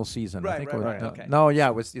had the single season. I Right, think right, it was, right, okay. No, yeah,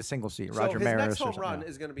 it was the single season. Roger so his Maris next home or something. run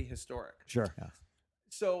is going to be historic. Sure. Yeah.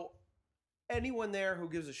 So anyone there who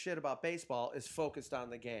gives a shit about baseball is focused on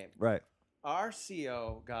the game. Right. Our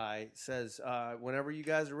CO guy says, whenever you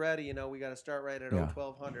guys are ready, we got to start right at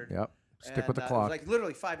 1200. Yep. Stick with the It clock. was like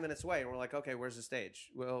literally 5 minutes away, and we're like, okay, where's the stage?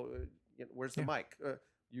 Well, where's the mic?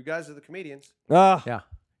 You guys are the comedians. Yeah.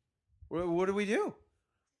 What do we do?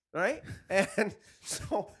 Right? And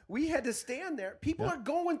so we had to stand there. People are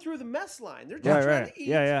going through the mess line. They're just trying to eat.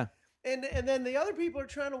 Yeah. And then the other people are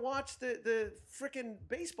trying to watch the freaking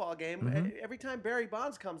baseball game. Every time Barry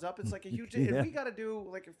Bonds comes up, it's like a huge. And we got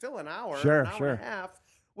to fill an hour, an hour and a half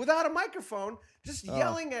without a microphone, just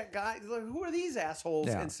yelling at guys. Like, who are these assholes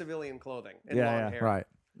in civilian clothing and long hair? Right.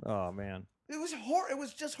 Oh man. It was It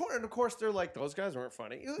was just horrible. And of course, they're like, those guys weren't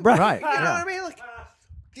funny. Right. You know what I mean? Like,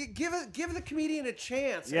 give the comedian a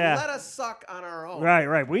chance. Yeah. And let us suck on our own.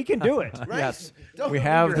 Right. We can do it. Right? Yes. Don't We need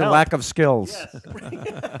have your the help. lack of skills.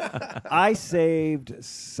 Yes. I saved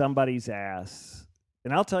somebody's ass,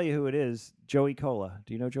 and I'll tell you who it is. Joey Cola.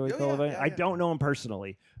 Do you know Joey Oh, Cola? yeah, I don't know him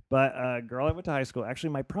personally, but a girl I went to high school, actually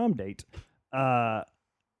my prom date,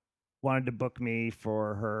 wanted to book me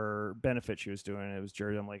for her benefit she was doing. It was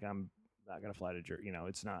Jersey. I'm like, I'm not gonna fly to Jersey.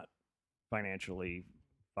 It's not financially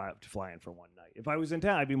to fly in for one night. If I was in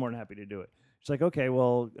town, I'd be more than happy to do it. She's like, okay,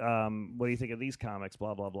 well, what do you think of these comics?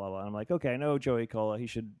 Blah blah blah blah. And I'm like, okay, I know Joey Cola. He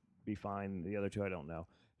should be fine. The other two, I don't know.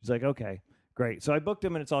 She's like, okay, great. So I booked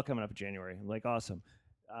him, and it's all coming up in January. I'm like, awesome.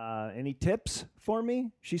 Any tips for me?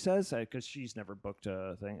 She says, because she's never booked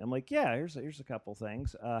a thing. I'm like, yeah, here's a couple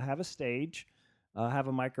things. Have a stage, have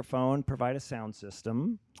a microphone, provide a sound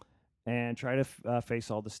system, and try to face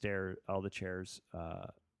all the chairs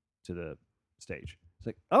to the stage. It's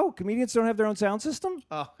like, oh, comedians don't have their own sound system?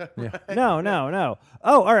 Oh, Yeah. right. No.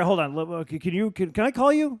 Oh, all right, hold on. Can I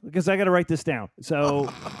call you? Because I got to write this down.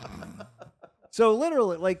 So, so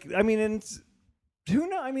literally, and who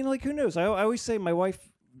knows? Who knows? I always say my wife,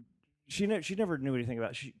 she never knew anything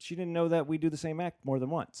about it. She didn't know that we do the same act more than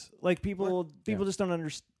once. Like people just don't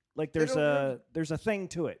understand. Like there's a thing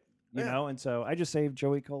to it, you know. And so I just saved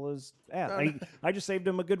Joey Cola's ass. I just saved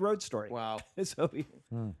him a good road story. Wow. So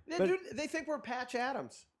They think we're Patch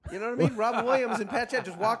Adams. You know what I mean? Robin Williams and Patch Adams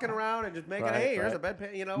just walking around and just making, here's a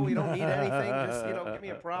bedpan. We don't need anything. Just give me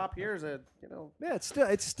a prop. Here's a. Yeah,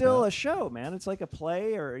 it's still a show, man. It's like a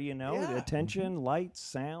play, or the attention, lights,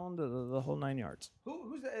 sound, the whole 9 yards.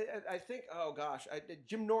 Who's I think? Oh gosh,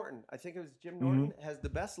 Jim Norton. I think it was Jim Norton has the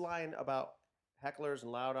best line about hecklers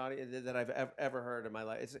and loud audience that I've ever heard in my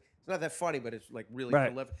life. It's not that funny, but it's like really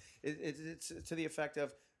prolific. It's to the effect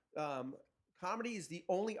of comedy is the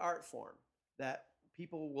only art form that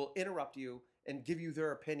people will interrupt you and give you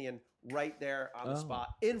their opinion right there on the spot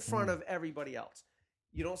in front of everybody else.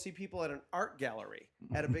 You don't see people at an art gallery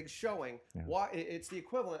at a big showing. It's the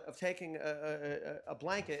equivalent of taking a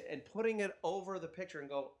blanket and putting it over the picture and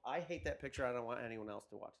go, I hate that picture. I don't want anyone else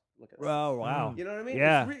to look at it. Oh, wow. You know what I mean?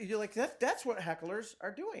 Yeah. You're like, that's what hecklers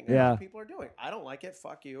are doing. Yeah. What people are doing. I don't like it.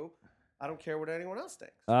 Fuck you. I don't care what anyone else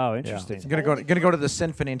thinks. Oh, interesting. You're gonna go to the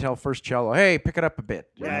symphony and tell first cello, hey, pick it up a bit.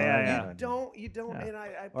 Yeah. You don't. And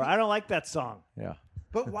Or I don't like that song. Yeah.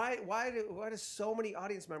 But why do so many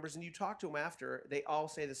audience members, and you talk to them after, they all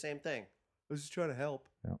say the same thing? I was just trying to help.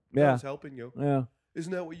 Yeah. I was helping you. Yeah.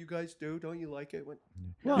 Isn't that what you guys do? Don't you like it? Well,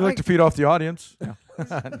 You like to feed off the audience. Yeah.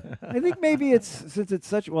 I think maybe since it's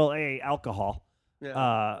such alcohol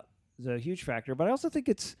Yeah. is a huge factor, but I also think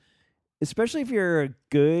it's, especially if you're a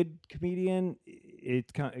good comedian,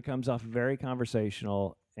 it comes off very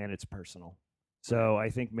conversational and it's personal. So I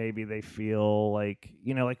think maybe they feel like,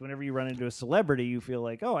 like whenever you run into a celebrity, you feel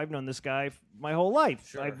like, oh, I've known this guy my whole life.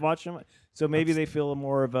 Sure. I've watched him. So maybe they feel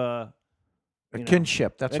more of a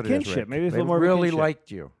kinship. That's a what kinship. it is. Rick. Maybe they they feel more of a really kinship.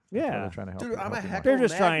 liked you. Yeah. They're trying to help Dude, you, I'm a help you heck- out. They're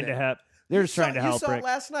just trying to magnet. help. They're just trying to help. You saw Rick. it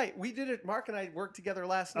last night. We did it. Mark and I worked together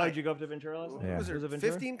last night. Oh, did you go up to Ventura last night? Yeah. Was there Was it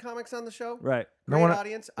Ventura? 15 comics on the show? Right. Great one-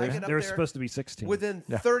 audience. I get up There were there supposed to be 16. within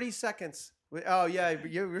Yeah. 30 seconds. Oh yeah,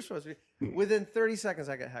 you were supposed to be. Within 30 seconds,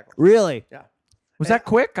 I got heckled. Really? Yeah. Was that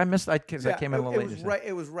quick? I missed. Because I Yeah, came in a little it late. was right.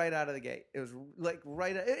 It was right out of the gate. It was like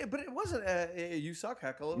right. But it wasn't a you suck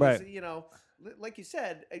heckle. It Right. was like you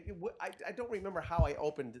said. I don't remember how I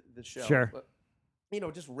opened the show. Sure. But,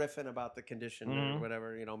 just riffing about the condition or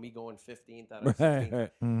whatever. Me going 15th out of Right, 15.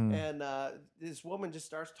 right. And this woman just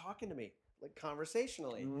starts talking to me like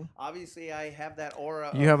conversationally. Obviously, I have that aura.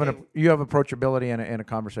 You have you have approachability and a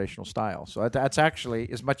conversational style. So that's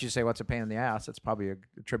actually, as much as you say what's a pain in the ass, it's probably a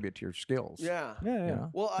tribute to your skills. Yeah. Yeah.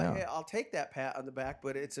 Well, Yeah. I'll take that pat on the back,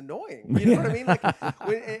 but it's annoying. You know what I mean?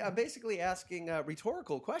 Like, I'm basically asking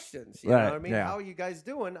rhetorical questions. You know Right. what I mean? Yeah. How are you guys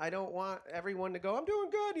doing? I don't want everyone to go, I'm doing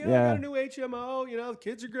good. I Yeah. got a new HMO. The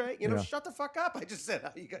kids are great. Yeah. Shut the fuck up. I just said,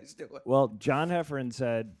 how you guys doing? Well, John Heffern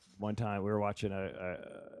said one time we were watching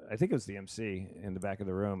I think it was the MC in the back of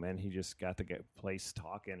the room, and he just got the place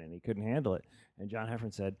talking, and he couldn't handle it. And John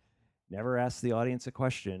Heffern said, "Never ask the audience a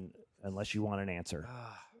question unless you want an answer."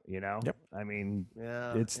 Yep. I mean,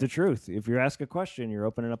 Yeah. it's the truth. If you ask a question, you're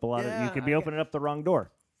opening up a lot of. Yeah, You could be opening up the wrong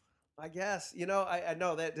door. I guess. I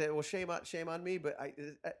know that. Well, shame on me, but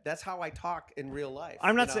that's how I talk in real life.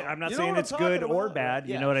 I'm not you saying know? I'm not You know saying what it's I'm good talking or about? bad.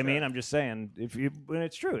 You Yeah, know what I sure. mean? I'm just saying when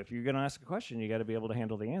it's true. If you're going to ask a question, you got to be able to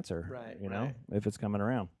handle the answer. Right, Right. If it's coming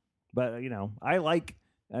around. But I like.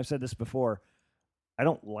 I've said this before. I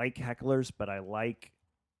don't like hecklers, but I like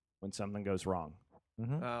when something goes wrong.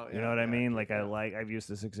 Oh, You know what I mean? Like I've used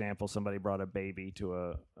this example. Somebody brought a baby to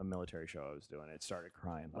a military show I was doing. It started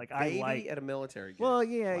crying. Like I Baby like at a military game. Well,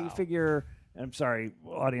 yeah, Wow. you figure. And I'm sorry,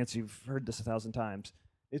 audience, you've heard this 1,000 times.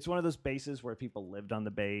 It's one of those bases where people lived on the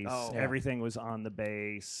base. Oh. Yeah. Everything was on the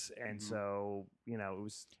base, and so it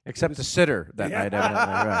was. Except the sitter that night, evidently.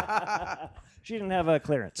 Right. She didn't have a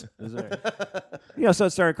clearance. So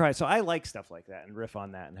it started crying. So I like stuff like that and riff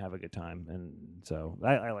on that and have a good time. And so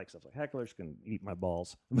I like stuff like hecklers can eat my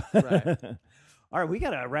balls. Right. All right, we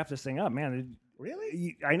gotta wrap this thing up, man.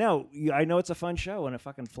 Really? I know it's a fun show and it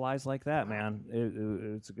fucking flies like that, man.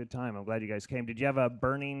 It's a good time. I'm glad you guys came. Did you have a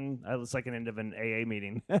burning? It's like an end of an AA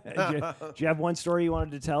meeting. Did you have one story you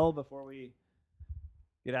wanted to tell before we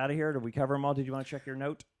get out of here? Did we cover them all? Did you want to check your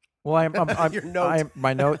note? Well, I'm Your note.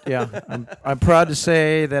 my note. Yeah, I'm proud to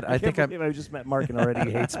say that I think I just met Mark and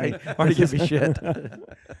already he hates me. already give me shit.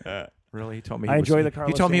 Really, he told me. I enjoy the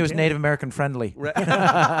Carlos He told me he was Santana. Native American friendly.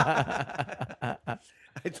 I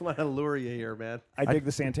just want to lure you here, man. I dig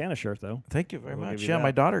the Santana shirt though. Thank you very We'll much. give you Yeah, that.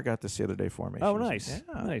 my daughter got this the other day for me. Oh, She was- nice,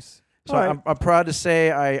 yeah. nice. So All right. I'm proud to say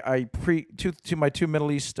to my two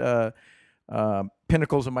Middle East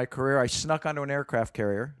pinnacles of my career, I snuck onto an aircraft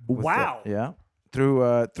carrier. Wow.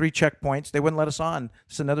 Through 3 checkpoints. They wouldn't let us on.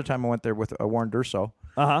 This is another time I went there with Warren Durso.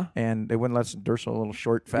 And they wouldn't let us. Durso, a little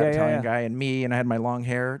short, fat Italian guy, and me, and I had my long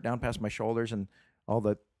hair down past my shoulders, and all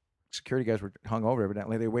the security guys were hung over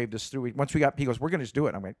evidently. They waved us through. Once we got, he goes, "We're going to just do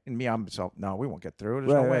it." I'm like, no, we won't get through.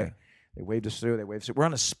 There's no way. Right. They waved us through. We're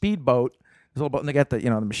on a speedboat. This little boat, and they got the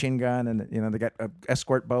machine gun, and they got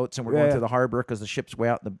escort boats, and we're going through the harbor because the ship's way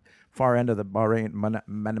out the far end of the Bahrain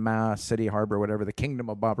Manama City Harbor, whatever the Kingdom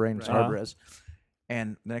of Bahrain's harbor is.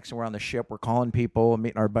 And the next thing we're on the ship, we're calling people,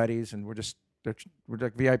 meeting our buddies, and we're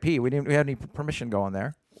like VIP. We had any permission going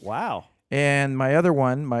there. Wow. And my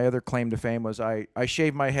other claim to fame was I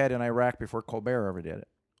shaved my head in Iraq before Colbert ever did it.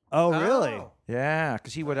 Oh, really? Oh. Yeah,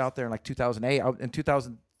 because he went out there in like 2008. In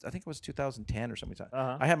 2000, I think it was 2010 or something.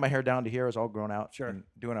 I had my hair down to here. I was all grown out. Sure. And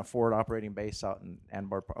doing a forward operating base out in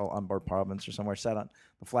Anbar Province or somewhere. Sat on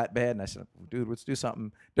the flatbed, and I said, "Dude, let's do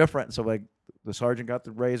something different." And so like the sergeant got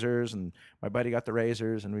the razors, and my buddy got the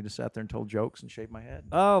razors, and we just sat there and told jokes and shaved my head.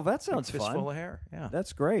 Oh, that sounds Fistful fun. of hair. Yeah.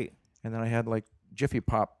 That's great. And then I had like Jiffy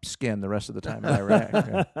Pop skin the rest of the time in Iraq.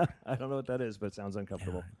 Yeah. I don't know what that is, but it sounds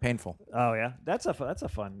uncomfortable. Painful. Oh yeah, that's a fun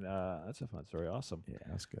story. Awesome. Yeah,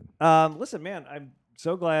 that's good. Listen, man, I'm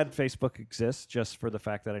so glad Facebook exists just for the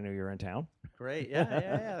fact that I knew you were in town. Great.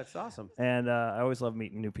 Yeah. It's awesome. And I always love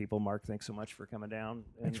meeting new people. Mark, thanks so much for coming down.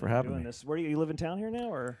 Thanks for having doing me. This. Where do you live in town here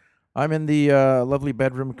now, or? I'm in the lovely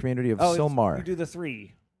bedroom community of Sylmar. You do the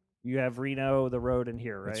 3. You have Reno, the road, and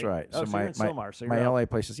here, right? That's right. Oh, so you're in Sylmar. So my LA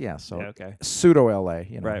places, So okay. Pseudo LA,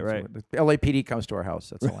 Right. So the LAPD comes to our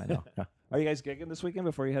house. That's all I know. Yeah. Are you guys gigging this weekend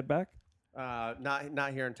before you head back?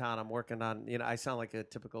 Not here in town. I'm working on. I sound like a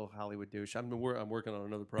typical Hollywood douche. I'm working on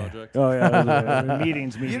another project. Oh yeah,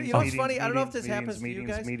 meetings. You know what's funny? I don't know if this happens to you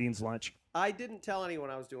guys. Meetings, lunch. I didn't tell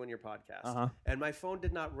anyone I was doing your podcast, and my phone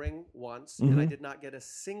did not ring once, Mm-hmm. and I did not get a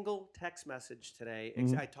single text message today.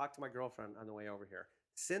 Mm-hmm. I talked to my girlfriend on the way over here.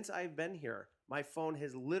 Since I've been here, my phone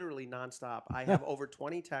has literally nonstop. I have over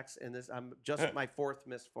 20 texts in this. I'm just at my 4th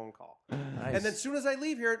missed phone call. Nice. And then as soon as I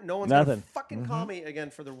leave here, no one's Nothing. going to fucking call me again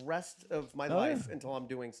for the rest of my life until I'm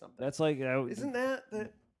doing something. That's like Isn't that the...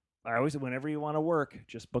 I always, whenever you want to work,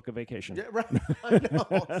 just book a vacation. Yeah, right. I know.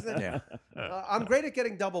 Yeah. I'm great at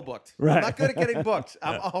getting double booked. Right. I'm not good at getting booked.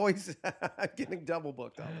 I'm always getting double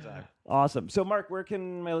booked all the time. Awesome. So, Mark, where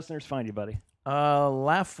can my listeners find you, buddy?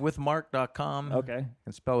 Laughwithmark.com. Okay.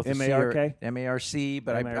 And spell with M-A-R-K? M-A-R-C,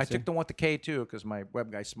 but I took the one with the K too because my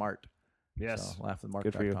web guy's smart. Yes. So laughwithmark.com.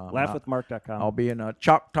 Good for you. Laughwithmark.com. I'll be in a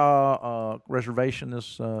Choctaw reservation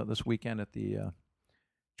this weekend at the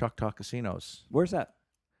Choctaw casinos. Where's that?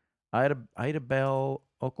 Ida Bell,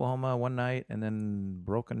 Oklahoma one night, and then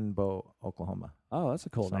Broken Bow, Oklahoma. Oh, that's a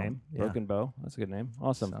cool name. yeah. Broken Bow. That's a good name.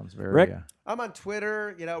 Awesome. Sounds very. Rick? I'm on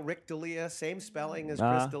Twitter, Rick D'Elia, same spelling as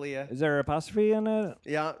Chris D'Elia. Is there an apostrophe in it?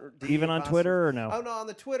 Yeah. Even on Twitter or no? Oh, no, on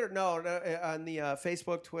the Twitter, no. On the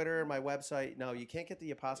Facebook, Twitter, my website, no, you can't get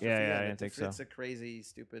the apostrophe. Yeah, in I it. didn't think so. It's a crazy,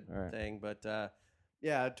 stupid Right. thing, but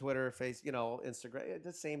yeah, Twitter, Instagram,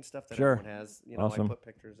 the same stuff that Sure. everyone has. Awesome. I put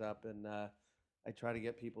pictures up and I try to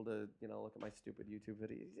get people to, look at my stupid YouTube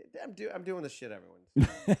videos. I'm doing the shit everyone's doing.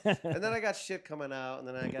 And then I got shit coming out, and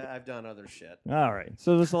then I've done other shit. All right.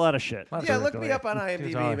 So there's a lot of shit. Yeah, look me up on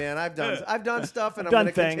IMDb, man. I've done stuff, and I'm Done going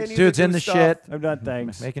to things. continue Dude's to do in the stuff. shit. I've done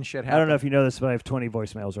things. Making shit happen. I don't know if you know this, but I have 20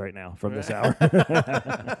 voicemails right now from this hour.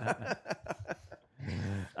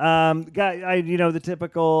 The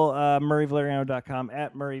typical MurrayValeriano.com,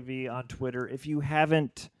 @MurrayV on Twitter. If you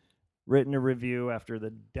haven't written a review after the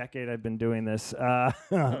decade I've been doing this,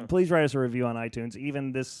 please write us a review on iTunes.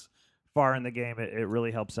 Even this far in the game, it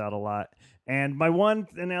really helps out a lot. And my one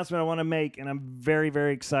announcement I want to make, and I'm very,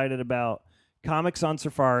 very excited about, Comics on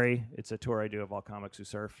Safari. It's a tour I do of all comics who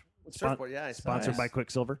surf. Surfboard, yeah. Sponsored by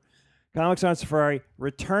Quicksilver. Comics on Safari,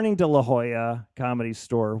 returning to La Jolla Comedy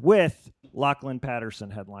Store with Lachlan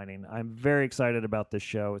Patterson headlining. I'm very excited about this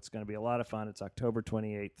show. It's going to be a lot of fun. It's October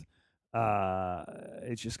 28th.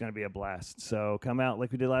 It's just going to be a blast. So come out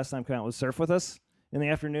like we did last time. Come out with Surf with us in the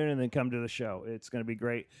afternoon and then come to the show. It's going to be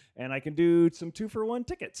great. And I can do some 2-for-1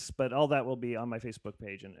 tickets, but all that will be on my Facebook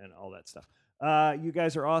page and all that stuff. You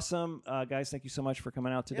guys are awesome. Guys, thank you so much for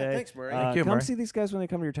coming out today. Yeah, thanks, Murray. Thank you, come Murray. see these guys when they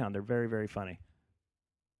come to your town. They're very, very funny.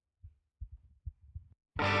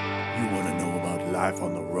 You want to know about life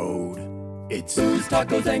on the road? It's Booze,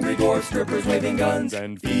 tacos, angry dwarfs, strippers waving guns,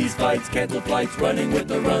 and fees, fights, cancel flights, running with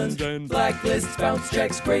the runs, and blacklists, bounce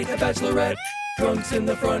checks, great a bachelorette. Drunks in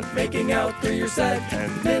the front making out through your set,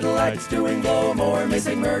 and middle acts doing blow more,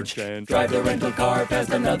 missing merch, and drive the rental car past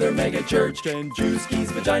another mega church, and juice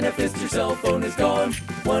keys, vagina fist, your cell phone is gone.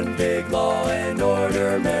 One big Law and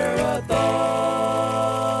Order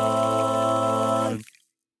marathon.